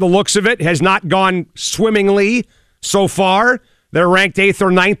 by the looks of it, has not gone swimmingly so far. They're ranked 8th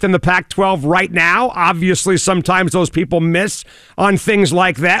or 9th in the Pac-12 right now. Obviously, sometimes those people miss on things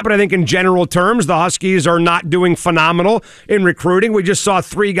like that, but I think in general terms, the Huskies are not doing phenomenal in recruiting. We just saw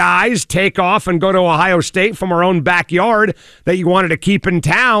 3 guys take off and go to Ohio State from our own backyard that you wanted to keep in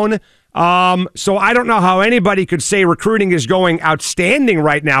town. So I don't know how anybody could say recruiting is going outstanding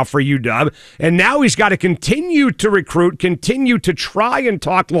right now for UW. And now he's got to continue to recruit, continue to try and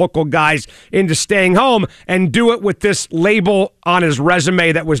talk local guys into staying home, and do it with this label on his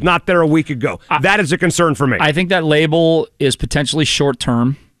resume that was not there a week ago. That is a concern for me. I think that label is potentially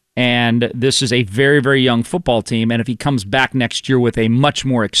short-term. And this is a very, very young football team. And if he comes back next year with a much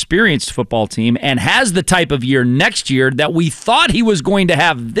more experienced football team and has the type of year next year that we thought he was going to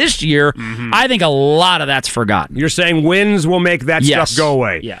have this year, I think a lot of that's forgotten. You're saying wins will make that stuff go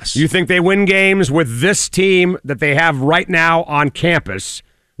away. Yes. You think they win games with this team that they have right now on campus,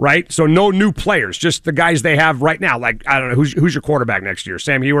 right? So no new players, just the guys they have right now. Like, I don't know, who's your quarterback next year?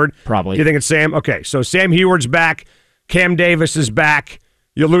 Sam Heward? Probably. You think it's Sam? Okay, so Sam Heward's back. Cam Davis is back.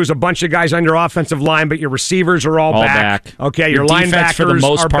 You lose a bunch of guys on your offensive line, but your receivers are all back. Okay, your defense linebackers for the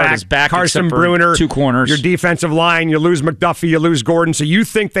most are part is back, Carson except for Bruner, 2 corners. Your defensive line, you lose McDuffie, you lose Gordon. So you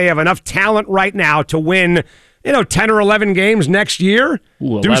think they have enough talent right now to win, 10 or 11 games next year?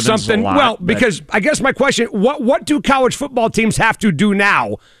 Ooh, do 11's something. a lot, well, but- because I guess my question, what do college football teams have to do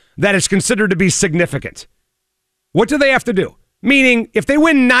now that is considered to be significant? What do they have to do? Meaning, if they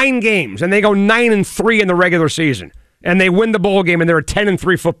win 9 games and they go 9-3 in the regular season, and they win the bowl game and they're a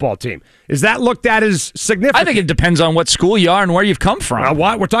 10-3 football team, is that looked at as significant? I think it depends on what school you are and where you've come from.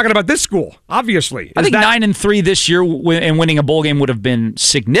 What? We're talking about this school, obviously. I think 9-3 this year and winning a bowl game would have been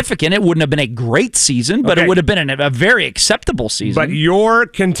significant. It wouldn't have been a great season, but it would have been a very acceptable season. But your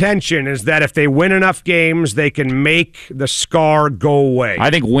contention is that if they win enough games, they can make the scar go away. I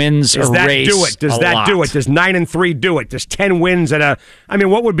think wins Does that erase do it? Does a that lot. do it? Does 9-3 do it? Does 10 wins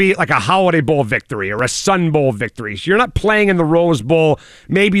what would be like a Holiday Bowl victory or a Sun Bowl victory? So you're not playing in the Rose Bowl.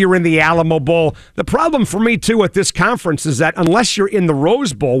 Maybe you're in the Alamo Bowl. The problem for me, too, at this conference is that unless you're in the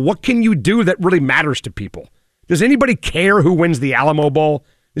Rose Bowl, what can you do that really matters to people? Does anybody care who wins the Alamo Bowl?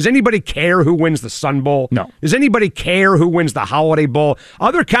 Does anybody care who wins the Sun Bowl? No. Does anybody care who wins the Holiday Bowl?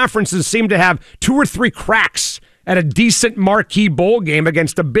 Other conferences seem to have 2 or 3 cracks at a decent marquee bowl game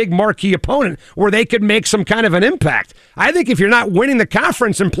against a big marquee opponent where they could make some kind of an impact. I think if you're not winning the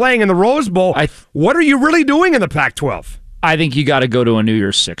conference and playing in the Rose Bowl, what are you really doing in the Pac-12? I think you got to go to a New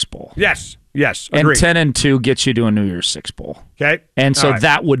Year's Six bowl. Yes, and agreed. 10-2 gets you to a New Year's Six bowl. Okay, and so All right.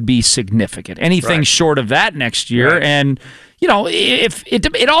 that would be significant. Anything Right. short of that next year, Right. and if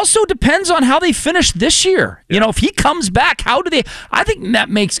it also depends on how they finish this year. If he comes back, how do they? I think that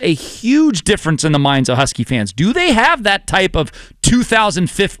makes a huge difference in the minds of Husky fans. Do they have that type of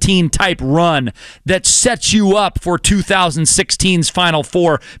 2015 type run that sets you up for 2016's Final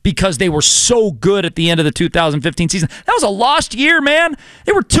Four because they were so good at the end of the 2015 season? That was a lost year, man.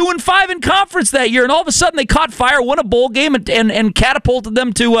 They were 2-5 in conference that year, and all of a sudden they caught fire, won a bowl game, and catapulted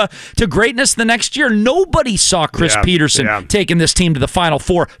them to greatness the next year. Nobody saw Chris Peterson taking this team to the Final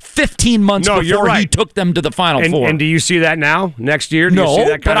Four 15 months before he took them to the Final Four. And do you see that now, next year? Do you No, see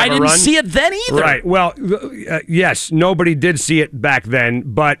that kind but of I a didn't run? see it then either. Right. Well, yes, nobody did see it back then,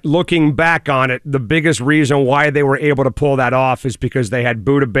 but looking back on it, the biggest reason why they were able to pull that off is because they had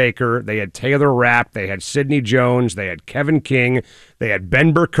Buda Baker, they had Taylor Rapp, they had Sidney Jones, they had Kevin King, they had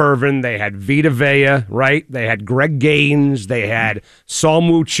Ben Burkervin, they had Vita Vea, right? They had Greg Gaines, they had Saul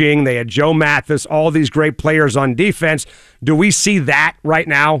Wu-Ching, they had Joe Mathis, all these great players on defense. Do we see that right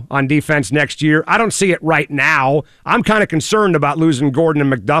now on defense next year? I don't see it right now. I'm kind of concerned about losing Gordon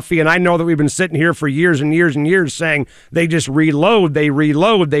and McDuffie, and I know that we've been sitting here for years and years and years saying they just reload, they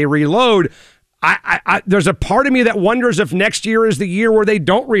reload, they reload. There's a part of me that wonders if next year is the year where they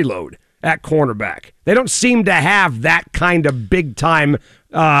don't reload at cornerback. They don't seem to have that kind of big-time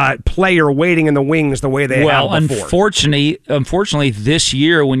player waiting in the wings the way they have before. Unfortunately, this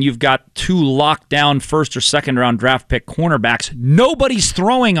year when you've got 2 lockdown first or second round draft pick cornerbacks, nobody's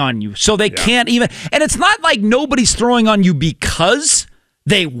throwing on you. So they can't even, and it's not like nobody's throwing on you because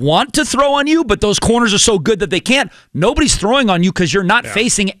they want to throw on you, but those corners are so good that they can't. Nobody's throwing on you because you're not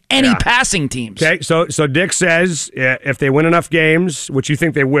facing any passing teams. Okay, so Dick says if they win enough games, which you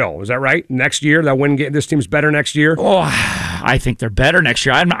think they will, is that right? Next year, they'll win. This team's better next year. Oh, I think they're better next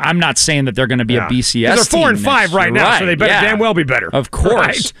year. I'm not saying that they're going to be a BCS. They're 4 and team 5 right now, so they better damn well be better. Of course,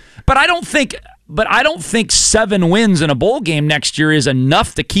 right? But I don't think 7 wins in a bowl game next year is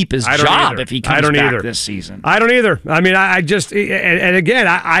enough to keep his job if he comes back this season. I don't either. I mean, I just and again,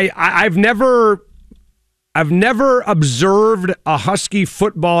 I've never observed a Husky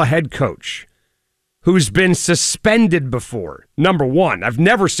football head coach who's been suspended before. Number one,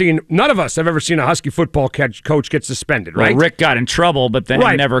 none of us have ever seen a Husky football coach get suspended, right? Well, Rick got in trouble, but then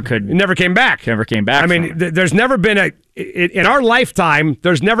he never came back. I mean, there's never been in our lifetime,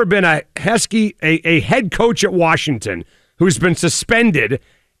 there's never been a Husky, a head coach at Washington who's been suspended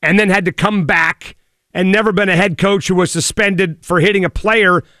and then had to come back, and never been a head coach who was suspended for hitting a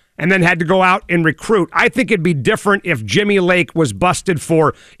player and then had to go out and recruit. I think it'd be different if Jimmy Lake was busted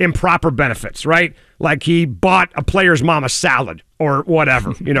for improper benefits, right? Like he bought a player's mom a salad or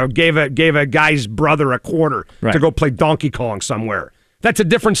whatever, gave a guy's brother a quarter to go play Donkey Kong somewhere. That's a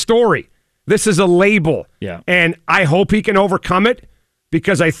different story. This is a label. Yeah. And I hope he can overcome it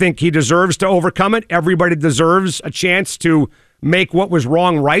because I think he deserves to overcome it. Everybody deserves a chance to make what was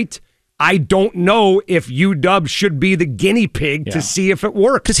wrong right. I don't know if UW should be the guinea pig to see if it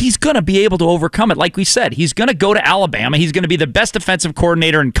works. Because he's going to be able to overcome it. Like we said, he's going to go to Alabama. He's going to be the best defensive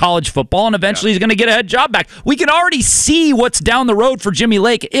coordinator in college football, and eventually he's going to get a head job back. We can already see what's down the road for Jimmy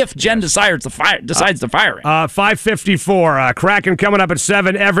Lake if Jen decides to fire him. 5:54. Kraken coming up at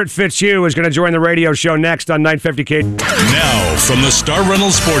 7. Everett Fitzhugh is going to join the radio show next on 950 Now, from the Star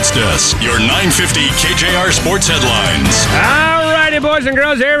Reynolds Sports Desk, your 950 KJR Sports headlines. All righty, boys and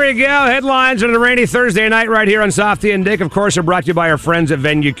girls, here we go. Headlines on a rainy Thursday night right here on Softy and Dick. Of course, are brought to you by our friends at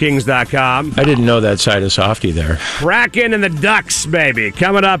VenueKings.com. I didn't know that side of Softy there. Kraken and the Ducks, baby.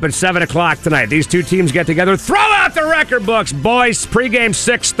 Coming up at 7 o'clock tonight. These two teams get together. Throw out the record books, boys. Pregame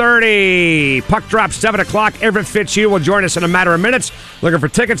 6:30. Puck drop 7 o'clock. Everett Fitzhugh will join us in a matter of minutes. Looking for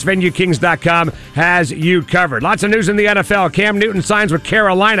tickets, VenueKings.com has you covered. Lots of news in the NFL. Cam Newton signs with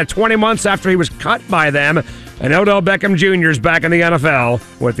Carolina 20 months after he was cut by them. And Odell Beckham Jr. is back in the NFL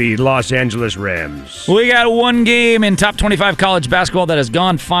with the Los Angeles Rams. We got one game in top 25 college basketball that has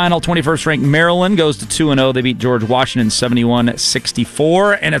gone final. 21st ranked Maryland goes to 2-0. They beat George Washington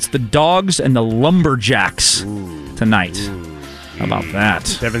 71-64. And it's the Dogs and the Lumberjacks tonight. How about that?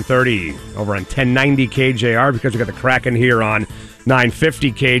 7:30 over on 1090 KJR because we got the Kraken here on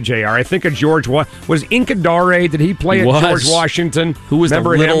 950 KJR. I think of George. Was Inkadare? Did he play at George Washington? Who was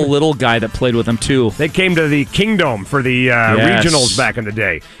Remember the him? little guy that played with him too? They came to the Kingdom for the regionals back in the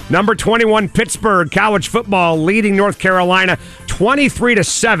day. Number 21 Pittsburgh college football leading North Carolina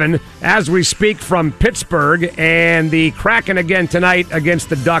 23-7 as we speak from Pittsburgh, and the Kraken again tonight against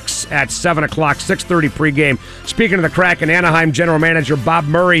the Ducks at 7 o'clock, 6:30 pregame. Speaking of the Kraken, Anaheim general manager Bob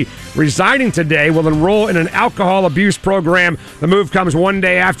Murray resigning today will enroll in an alcohol abuse program. The move comes one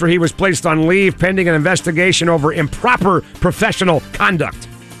day after he was placed on leave pending an investigation over improper professional conduct.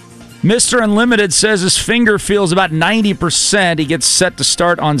 Mr. Unlimited says his finger feels about 90%. He gets set to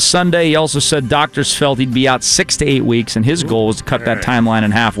start on Sunday. He also said doctors felt he'd be out 6 to 8 weeks, and his goal was to cut that timeline in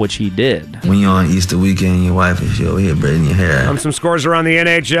half, which he did. When you're on Easter weekend, your wife is over here braiding your hair. Some scores around the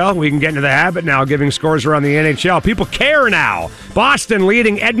NHL. We can get into the habit now, giving scores around the NHL. People care now. Boston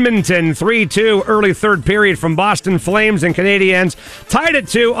leading Edmonton 3-2 early third period from Boston Flames and Canadiens. Tied at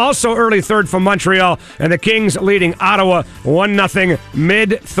 2, also early third from Montreal. And the Kings leading Ottawa 1-0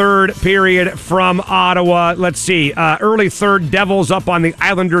 mid-third period from Ottawa. Let's see. Early third, Devils up on the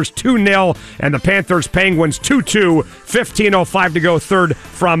Islanders 2-0, and the Panthers Penguins 2-2. 15:05 to go, third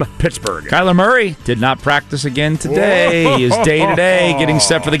from Pittsburgh. Kyler Murray did not practice again today. Whoa. His day-to-day, getting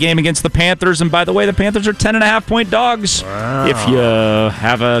set for the game against the Panthers. And by the way, the Panthers are 10.5-point dogs. Wow. If you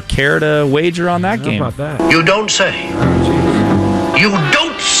have a care to wager on that game. How about that? You don't say. You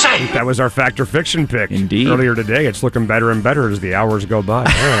don't say. That was our Fact or Fiction pick. Indeed. Earlier today. It's looking better and better as the hours go by.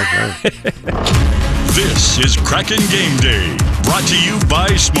 This is Kraken Game Day, brought to you by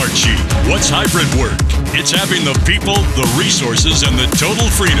Smartsheet. What's hybrid work? It's having the people, the resources, and the total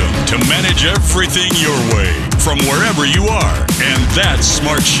freedom to manage everything your way, from wherever you are. And that's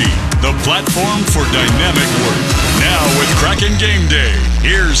Smartsheet, the platform for dynamic work. Now with Kraken Game Day,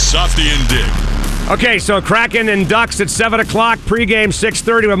 here's Softy and Dick. Okay, so Kraken and Ducks at 7 o'clock, pregame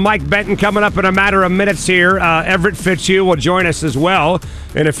 6:30 with Mike Benton coming up in a matter of minutes here. Everett Fitzhugh will join us as well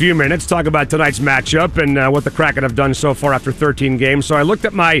in a few minutes, talk about tonight's matchup and what the Kraken have done so far after 13 games. So I looked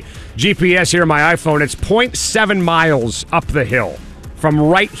at my GPS here on my iPhone. It's 0.7 miles up the hill from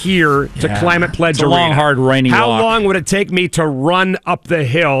right here to Climate Pledge It's a Arena. long, hard, rainy How walk. long would it take me to run up the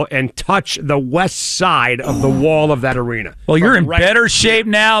hill and touch the west side of the wall of that arena? Well, you're in Right better shape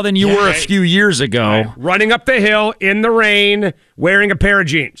now than you were a few years ago. Running up the hill in the rain Wearing a pair of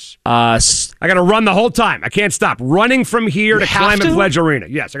jeans. I got to run the whole time. I can't stop. Running from here to Climate Pledge Arena.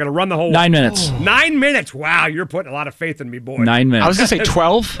 Yes, I got to run the whole 9 minutes. 9 minutes. Wow, you're putting a lot of faith in me, boy. 9 minutes. I was going to say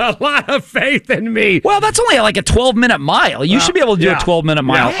 12. A lot of faith in me. Well, that's only like a 12-minute mile. You should be able to do a 12-minute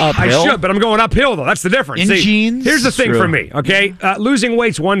mile uphill. I should, but I'm going uphill, though. That's the difference. In jeans? Here's the thing for me, okay? Losing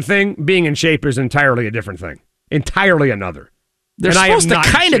weight's one thing. Being in shape is entirely a different thing. Entirely another. They're supposed to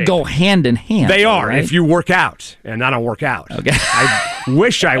kind of go hand in hand. They are, right? if you work out, and I don't work out. Okay. I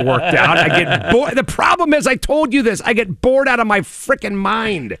wish I worked out. I get bored. The problem is, I told you this, I get bored out of my freaking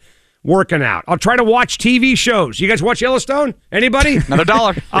mind working out. I'll try to watch TV shows. You guys watch Yellowstone? Anybody? Another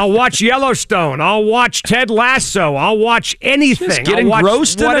 $1. I'll watch Yellowstone. I'll watch Ted Lasso. I'll watch anything. Just get I'll watch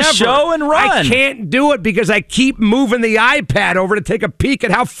engrossed in a show and run. I can't do it because I keep moving the iPad over to take a peek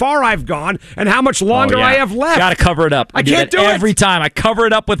at how far I've gone and how much longer I have left. Got to cover it up. I can't do it every time. I cover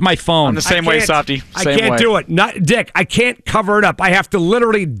it up with my phone. I'm the same way, Softy. I can't do it. Dick, I can't cover it up. I have to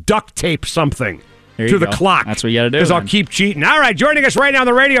literally duct tape something to the clock. That's what you got to do. Because I'll keep cheating. All right, joining us right now on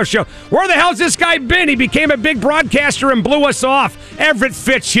the radio show. Where the hell's this guy been? He became a big broadcaster and blew us off. Everett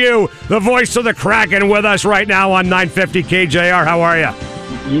Fitzhugh, the voice of the Kraken, with us right now on 950 KJR. How are you?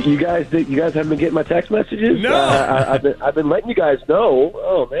 You guys haven't been getting my text messages? No. I've been letting you guys know.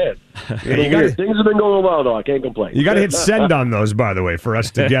 Oh, man. Things have been going well, though. I can't complain. You got to hit send on those, by the way, for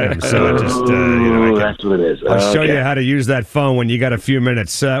us to get them. So just, that's what it is. I'll show you how to use that phone when you got a few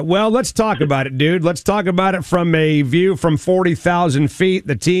minutes. Well, let's talk about it, dude. Let's talk about it from a view from 40,000 feet.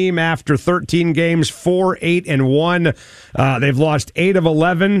 The team, after 13 games, 4-8-1. They've lost 8 of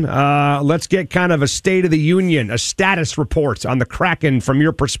 11. Let's get kind of a State of the Union, a status report on the Kraken from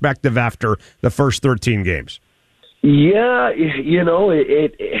your perspective after the first 13 games. Yeah,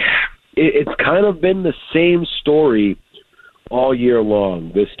 it's kind of been the same story all year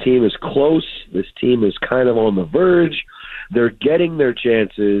long. This team is close. This team is kind of on the verge. They're getting their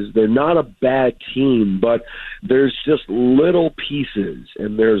chances. They're not a bad team, but there's just little pieces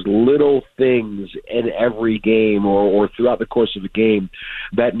and there's little things in every game or throughout the course of the game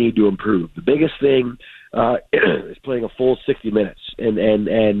that need to improve. The biggest thing is playing a full 60 minutes.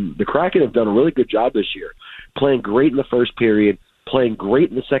 And the Kraken have done a really good job this year, playing great in the first period, playing great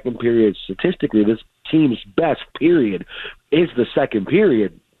in the second period. Statistically, this team's best period is the second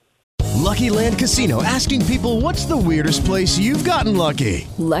period. Lucky Land Casino, asking people, what's the weirdest place you've gotten lucky?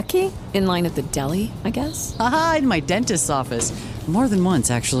 Lucky? In line at the deli, I guess? Aha, in my dentist's office. More than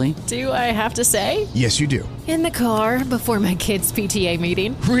once, actually. Do I have to say? Yes, you do. In the car before my kids' PTA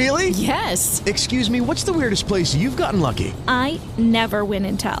meeting. Really? Yes. Excuse me, what's the weirdest place you've gotten lucky? I never win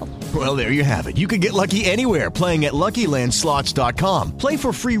and tell. Well, there you have it. You can get lucky anywhere, playing at LuckyLandSlots.com. Play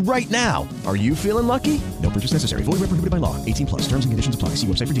for free right now. Are you feeling lucky? No purchase necessary. Void where prohibited by law. 18+. Terms and conditions apply. See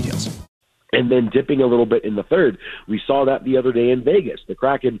website for details. And then dipping a little bit in the third. We saw that the other day in Vegas. The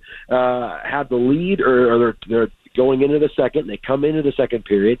Kraken had the lead, or they're going into the second. They come into the second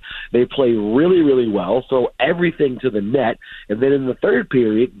period. They play really, really well, throw everything to the net. And then in the third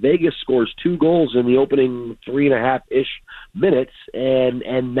period, Vegas scores 2 goals in the opening 3.5-ish minutes,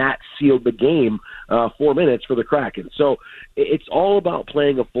 and that sealed the game 4 minutes for the Kraken. So it's all about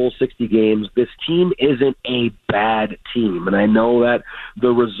playing a full 60 games. This team isn't a bad team, and I know that the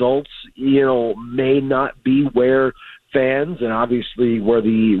results, may not be where fans and obviously where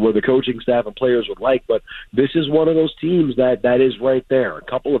the coaching staff and players would like, but this is one of those teams that is right there. A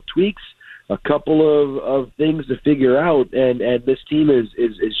couple of tweaks, a couple of things to figure out, and this team is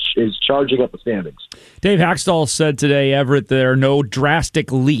charging up the standings. Dave Haxtell said today, Everett, there are no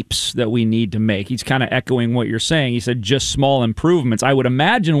drastic leaps that we need to make. He's kind of echoing what you're saying. He said just small improvements. I would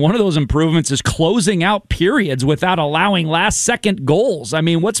imagine one of those improvements is closing out periods without allowing last-second goals. I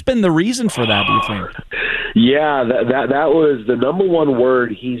mean, what's been the reason for that, do you think? Yeah, that was the number one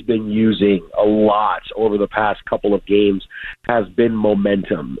word he's been using a lot over the past couple of games has been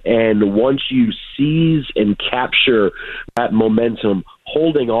momentum. And once you seize and capture that momentum,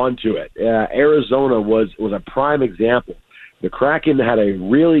 holding on to it. Arizona was a prime example. The Kraken had a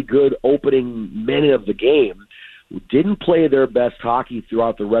really good opening minute of the game, didn't play their best hockey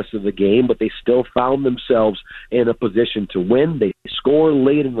throughout the rest of the game, but they still found themselves in a position to win. They score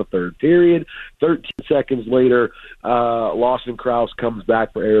late in the third period. 13 seconds later, Lawson Krause comes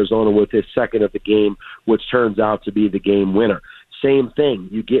back for Arizona with his second of the game, which turns out to be the game winner. same thing.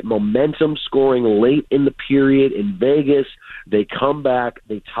 You get momentum scoring late in the period in Vegas. They come back,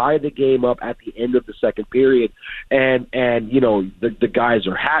 they tie the game up at the end of the second period, and the guys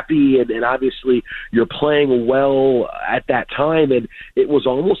are happy, and obviously you're playing well at that time, and it was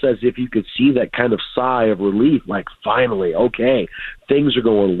almost as if you could see that kind of sigh of relief, like finally, okay, things are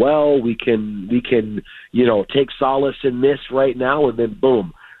going well. We can take solace in this right now, and then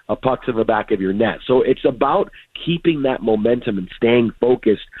boom, a puck to the back of your net. So it's about keeping that momentum and staying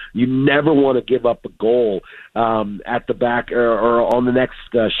focused. You never want to give up a goal at the back or on the next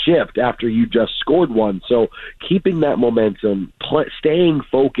shift after you just scored one. So keeping that momentum, staying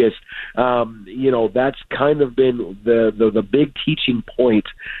focused, that's kind of been the big teaching point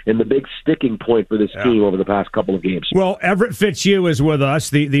and the big sticking point for this team over the past couple of games. Well, Everett Fitzhugh is with us.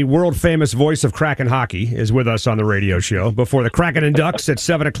 The world-famous voice of Kraken hockey is with us on the radio show before the Kraken and Ducks at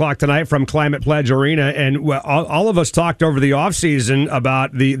 7 o'clock tonight from Climate Pledge Arena. And all of us talked over the offseason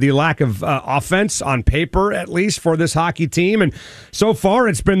about the lack of offense on paper, at least, for this hockey team. And so far,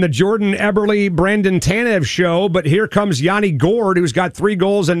 it's been the Jordan Eberle, Brandon Tanev show. But here comes Yanni Gourde, who's got 3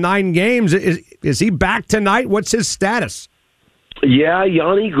 goals in 9 games. Is he back tonight? What's his status? Yeah,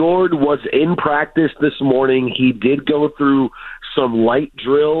 Yanni Gourde was in practice this morning. He did go through some light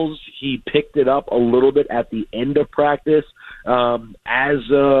drills. He picked it up a little bit at the end of practice. As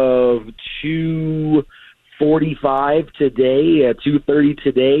of 2:45 today, 2:30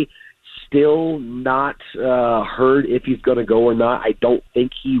 today, still not heard if he's going to go or not. I don't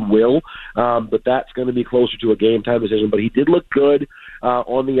think he will, but that's going to be closer to a game time decision. But he did look good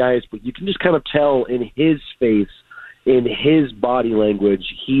on the ice, but you can just kind of tell in his face, in his body language,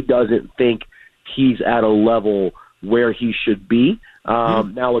 he doesn't think he's at a level where he should be.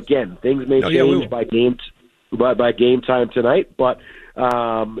 Now, again, things may change by game time tonight, but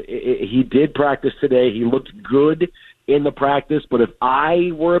he did practice today. He looked good in the practice, but if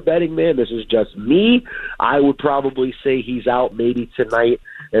I were a betting man, this is just me, I would probably say he's out maybe tonight,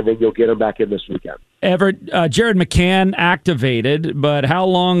 and then you'll get him back in this weekend. Everett, Jared McCann activated, but how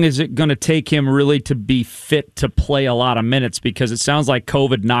long is it going to take him really to be fit to play a lot of minutes? Because it sounds like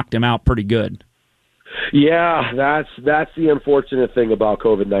COVID knocked him out pretty good. Yeah, that's the unfortunate thing about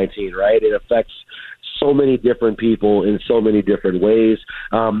COVID-19, right? It affects so many different people in so many different ways.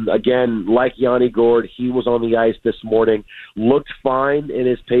 Again, like Yanni Gourde, he was on the ice this morning, looked fine in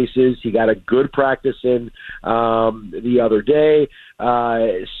his paces. He got a good practice in the other day.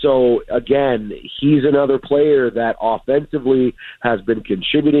 So, again, he's another player that offensively has been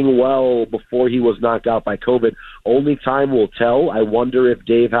contributing well before he was knocked out by COVID. Only time will tell. I wonder if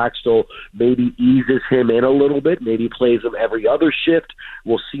Dave Haxtell maybe eases him in a little bit, maybe plays him every other shift.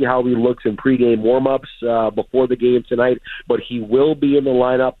 We'll see how he looks in pregame warmups before the game tonight, but he will be in the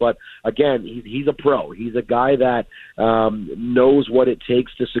lineup. But, again, he's a pro. He's a guy that knows what it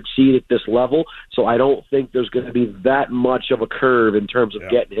takes to succeed at this level, so I don't think there's going to be that much of a curve in terms of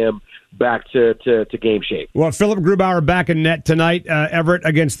getting him back to game shape. Well, Philip Grubauer back in net tonight, Everett,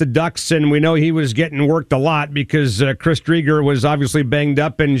 against the Ducks, and we know he was getting worked a lot because Chris Drieger was obviously banged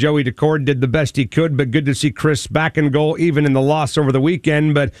up and Joey Decord did the best he could, but good to see Chris back in goal even in the loss over the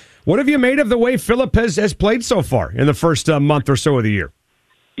weekend. But what have you made of the way Philip has played so far in the first month or so of the year?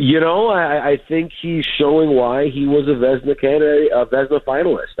 You know, I think he's showing why he was a Vezina candidate, a Vezina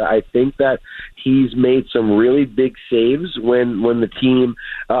finalist. I think that he's made some really big saves when the team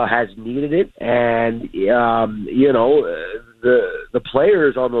has needed it, and the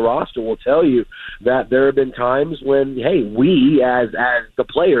players on the roster will tell you that there have been times when, hey, we as the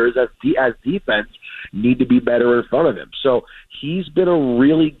players as defense need to be better in front of him. So he's been a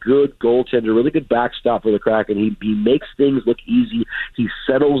really good goaltender, really good backstop for the Kraken. He makes things look easy. He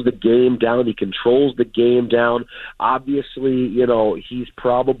settles the game down. He controls the game down. Obviously, he's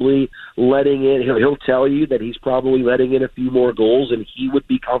probably letting in. He'll tell you that he's probably letting in a few more goals than he would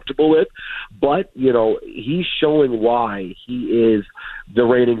be comfortable with. But, he's showing why he is the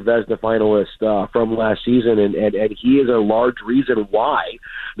reigning Vezina finalist from last season, and he is a large reason why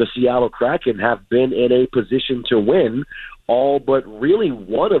the Seattle Kraken have been in a position to win all but really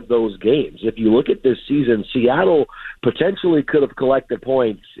one of those games. If you look at this season, Seattle potentially could have collected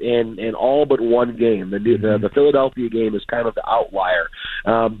points in all but one game. The Philadelphia game is kind of the outlier.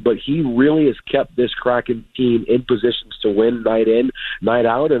 But he really has kept this Kraken team in positions to win night in, night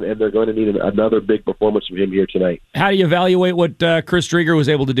out, and they're going to need another big performance from him here tonight. How do you evaluate what Chris Drieger was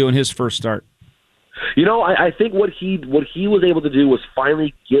able to do in his first start? I think what he was able to do was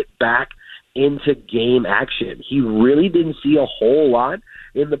finally get back into game action. He really didn't see a whole lot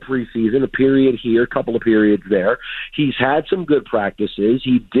in the preseason, a period here, a couple of periods there. He's had some good practices.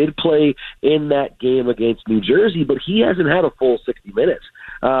 He did play in that game against New Jersey, but he hasn't had a full 60 minutes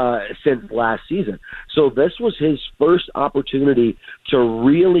since last season. So this was his first opportunity to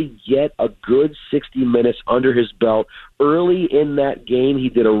really get a good 60 minutes under his belt. Early in that game, he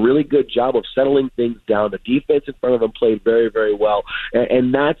did a really good job of settling things down. The defense in front of him played very, very well.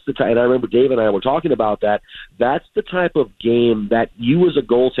 And that's the type, and I remember Dave and I were talking about that. That's the type of game that you as a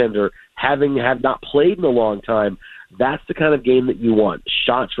goaltender, have not played in a long time, that's the kind of game that you want.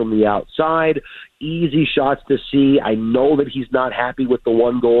 Shots from the outside, easy shots to see. I know that he's not happy with the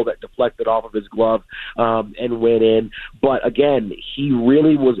one goal that deflected off of his glove and went in. But again, he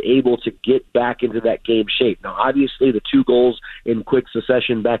really was able to get back into that game shape. Now, obviously, the 2 goals in quick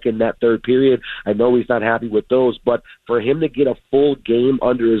succession back in that third period, I know he's not happy with those. But for him to get a full game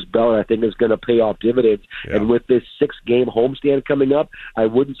under his belt, I think is going to pay off dividends. Yeah. And with this 6-game homestand coming up, I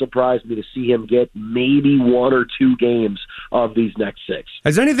wouldn't surprise me to see him get maybe 1 or 2 games of these next 6.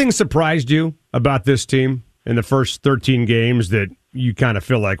 Has anything surprised you about this team in the first 13 games that you kind of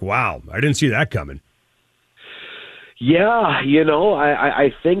feel like, wow, I didn't see that coming? Yeah,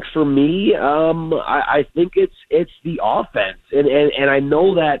 I think for me, I think it's the offense, and I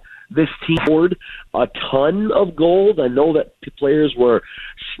know that this team scored a ton of goals. I know that players were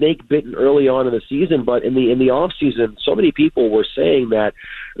snake bitten early on in the season, but in the off season, so many people were saying that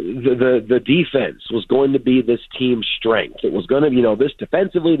the defense was going to be this team's strength. It was going to, this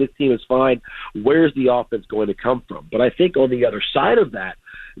defensively, this team is fine. Where's the offense going to come from? But I think on the other side of that,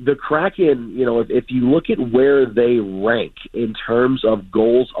 the Kraken, if you look at where they rank in terms of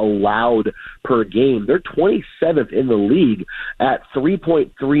goals allowed per game, they're 27th in the league at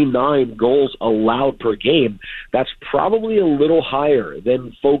 3.39 goals allowed per game. That's probably a little higher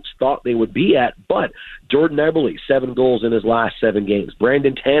than folks thought they would be at, but Jordan Eberle, 7 goals in his last 7 games.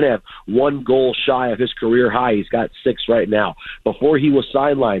 Brandon Tanev, 1 goal shy of his career high. He's got 6 right now. Before he was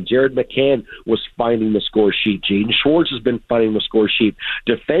sidelined, Jared McCann was finding the score sheet. Jaden Schwartz has been finding the score sheet.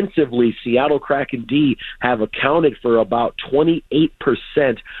 Defensively, Seattle Kraken D have accounted for about 28%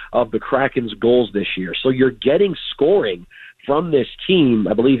 of the Kraken's goals this year. So you're getting scoring from this team.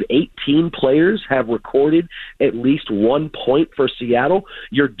 I believe 18 players have recorded at least 1 point for Seattle.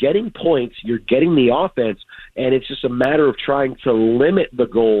 You're getting points, you're getting the offense, and it's just a matter of trying to limit the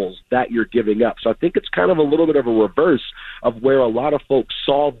goals that you're giving up. So I think it's kind of a little bit of a reverse of where a lot of folks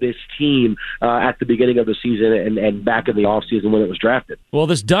saw this team at the beginning of the season and back in the offseason when it was drafted. Well,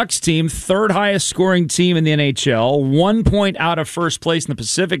 this Ducks team, 3rd highest scoring team in the NHL, 1 point out of first place in the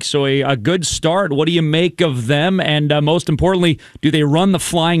Pacific, so a good start. What do you make of them? And most importantly, do they run the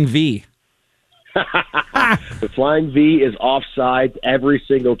Flying V? The Flying V is offside every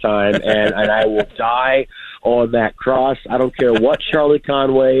single time, and I will die on that cross. I don't care what Charlie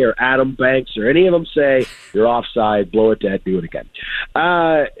Conway or Adam Banks or any of them say. You're offside. Blow it dead. Do it again.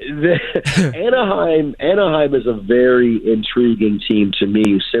 Anaheim is a very intriguing team to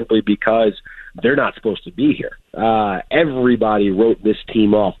me, simply because they're not supposed to be here. Everybody wrote this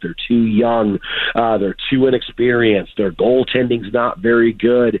team off. They're too young. They're too inexperienced. Their goaltending's not very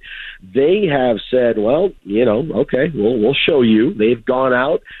good. They have said, well, okay, we'll show you. They've gone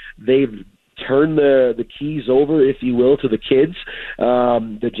out. They've turned the keys over, if you will, to the kids,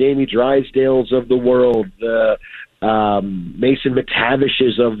 the Jamie Drysdales of the world, the Mason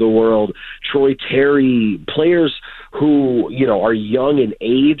McTavishes of the world, Troy Terry, players who, are young in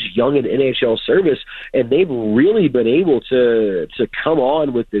age, young in NHL service, and they've really been able to come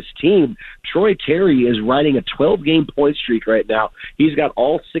on with this team. Troy Terry is riding a 12-game point streak right now. He's got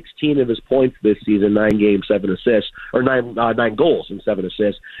all 16 of his points this season, 9 games, 7 assists, or 9 goals and 7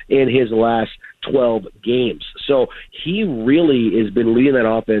 assists in his last 12 games. So he really has been leading that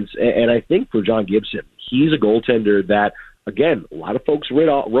offense, and I think for John Gibson, he's a goaltender that, again, a lot of folks wrote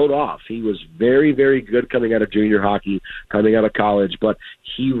off. He was very, very good coming out of junior hockey, coming out of college, but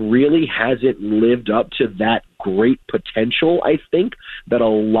he really hasn't lived up to that great potential, I think, that a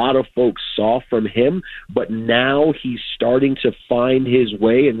lot of folks saw from him. But now he's starting to find his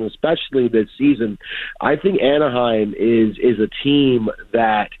way, and especially this season, I think Anaheim is a team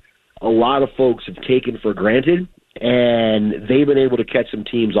that a lot of folks have taken for granted, and they've been able to catch some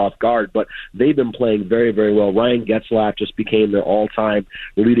teams off guard, but they've been playing very, very well. Ryan Getzlaf just became their all-time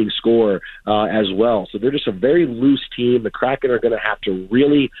leading scorer as well. So they're just a very loose team. The Kraken are going to have to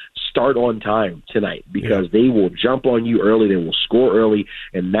really start on time tonight, because they will jump on you early, they will score early,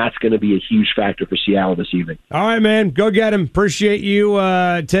 and that's going to be a huge factor for Seattle this evening. All right, man, go get him. Appreciate you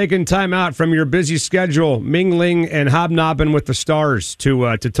taking time out from your busy schedule, mingling and hobnobbing with the stars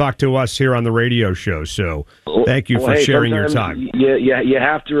to talk to us here on the radio show. So thank you you for sharing your sometimes time. You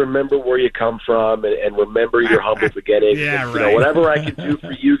have to remember where you come from and remember your humble beginnings. Yeah, And, right. whatever I can do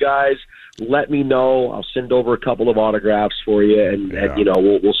for you guys, let me know. I'll send over a couple of autographs for you, and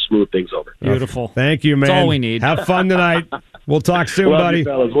we'll smooth things over. Beautiful. Thank you, man. That's all we need. Have fun tonight. We'll talk soon, Love buddy. you,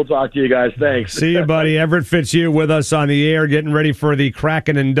 fellas. We'll talk to you guys. Thanks. See you, buddy. Everett Fitzhugh with us on the air, getting ready for the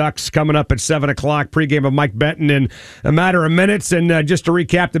Kraken and Ducks coming up at 7 o'clock. Pregame of Mike Benton in a matter of minutes. And just to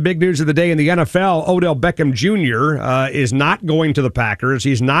recap the big news of the day in the NFL, Odell Beckham Jr. Is not going to the Packers.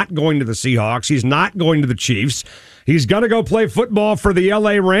 He's not going to the Seahawks. He's not going to the Chiefs. He's going to go play football for the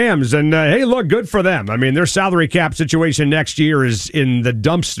L.A. Rams. And, hey, look, good for them. I mean, their salary cap situation next year is in the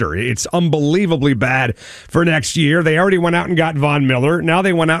dumpster. It's unbelievably bad for next year. They already went out and got Von Miller. Now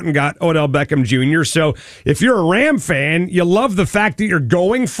they went out and got Odell Beckham Jr. So if you're a Ram fan, you love the fact that you're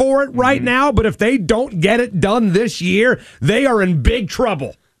going for it right now. But if they don't get it done this year, they are in big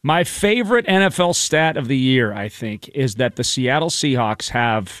trouble. My favorite NFL stat of the year, I think, is that the Seattle Seahawks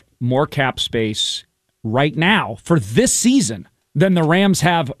have more cap space right now for this season than the Rams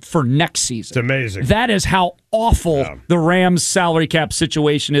have for next season. It's amazing. That is how awful the Rams' salary cap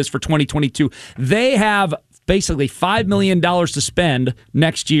situation is for 2022. They have basically $5 million to spend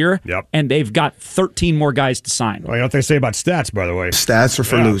next year, and they've got 13 more guys to sign. Well, you know what they say about stats, by the way? Stats are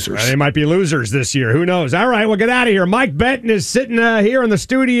for losers. They might be losers this year. Who knows? All right, we'll get out of here. Mike Benton is sitting here in the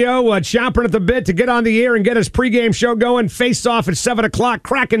studio, chomping at the bit to get on the air and get his pregame show going. Face off at 7 o'clock.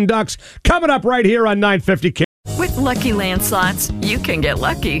 Kraken Ducks coming up right here on 950 With Lucky Land Slots, you can get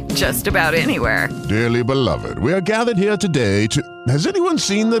lucky just about anywhere. Dearly beloved, we are gathered here today to... Has anyone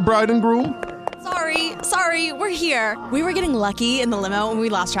seen the bride and groom? Sorry, we're here. We were getting lucky in the limo and we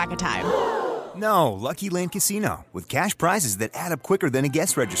lost track of time. No, Lucky Land Casino, with cash prizes that add up quicker than a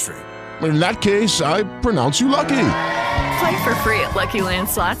guest registry. In that case, I pronounce you lucky. Play for free at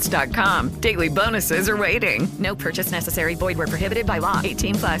LuckyLandSlots.com. Daily bonuses are waiting. No purchase necessary. Void where prohibited by law.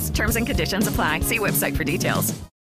 18+. Terms and conditions apply. See website for details.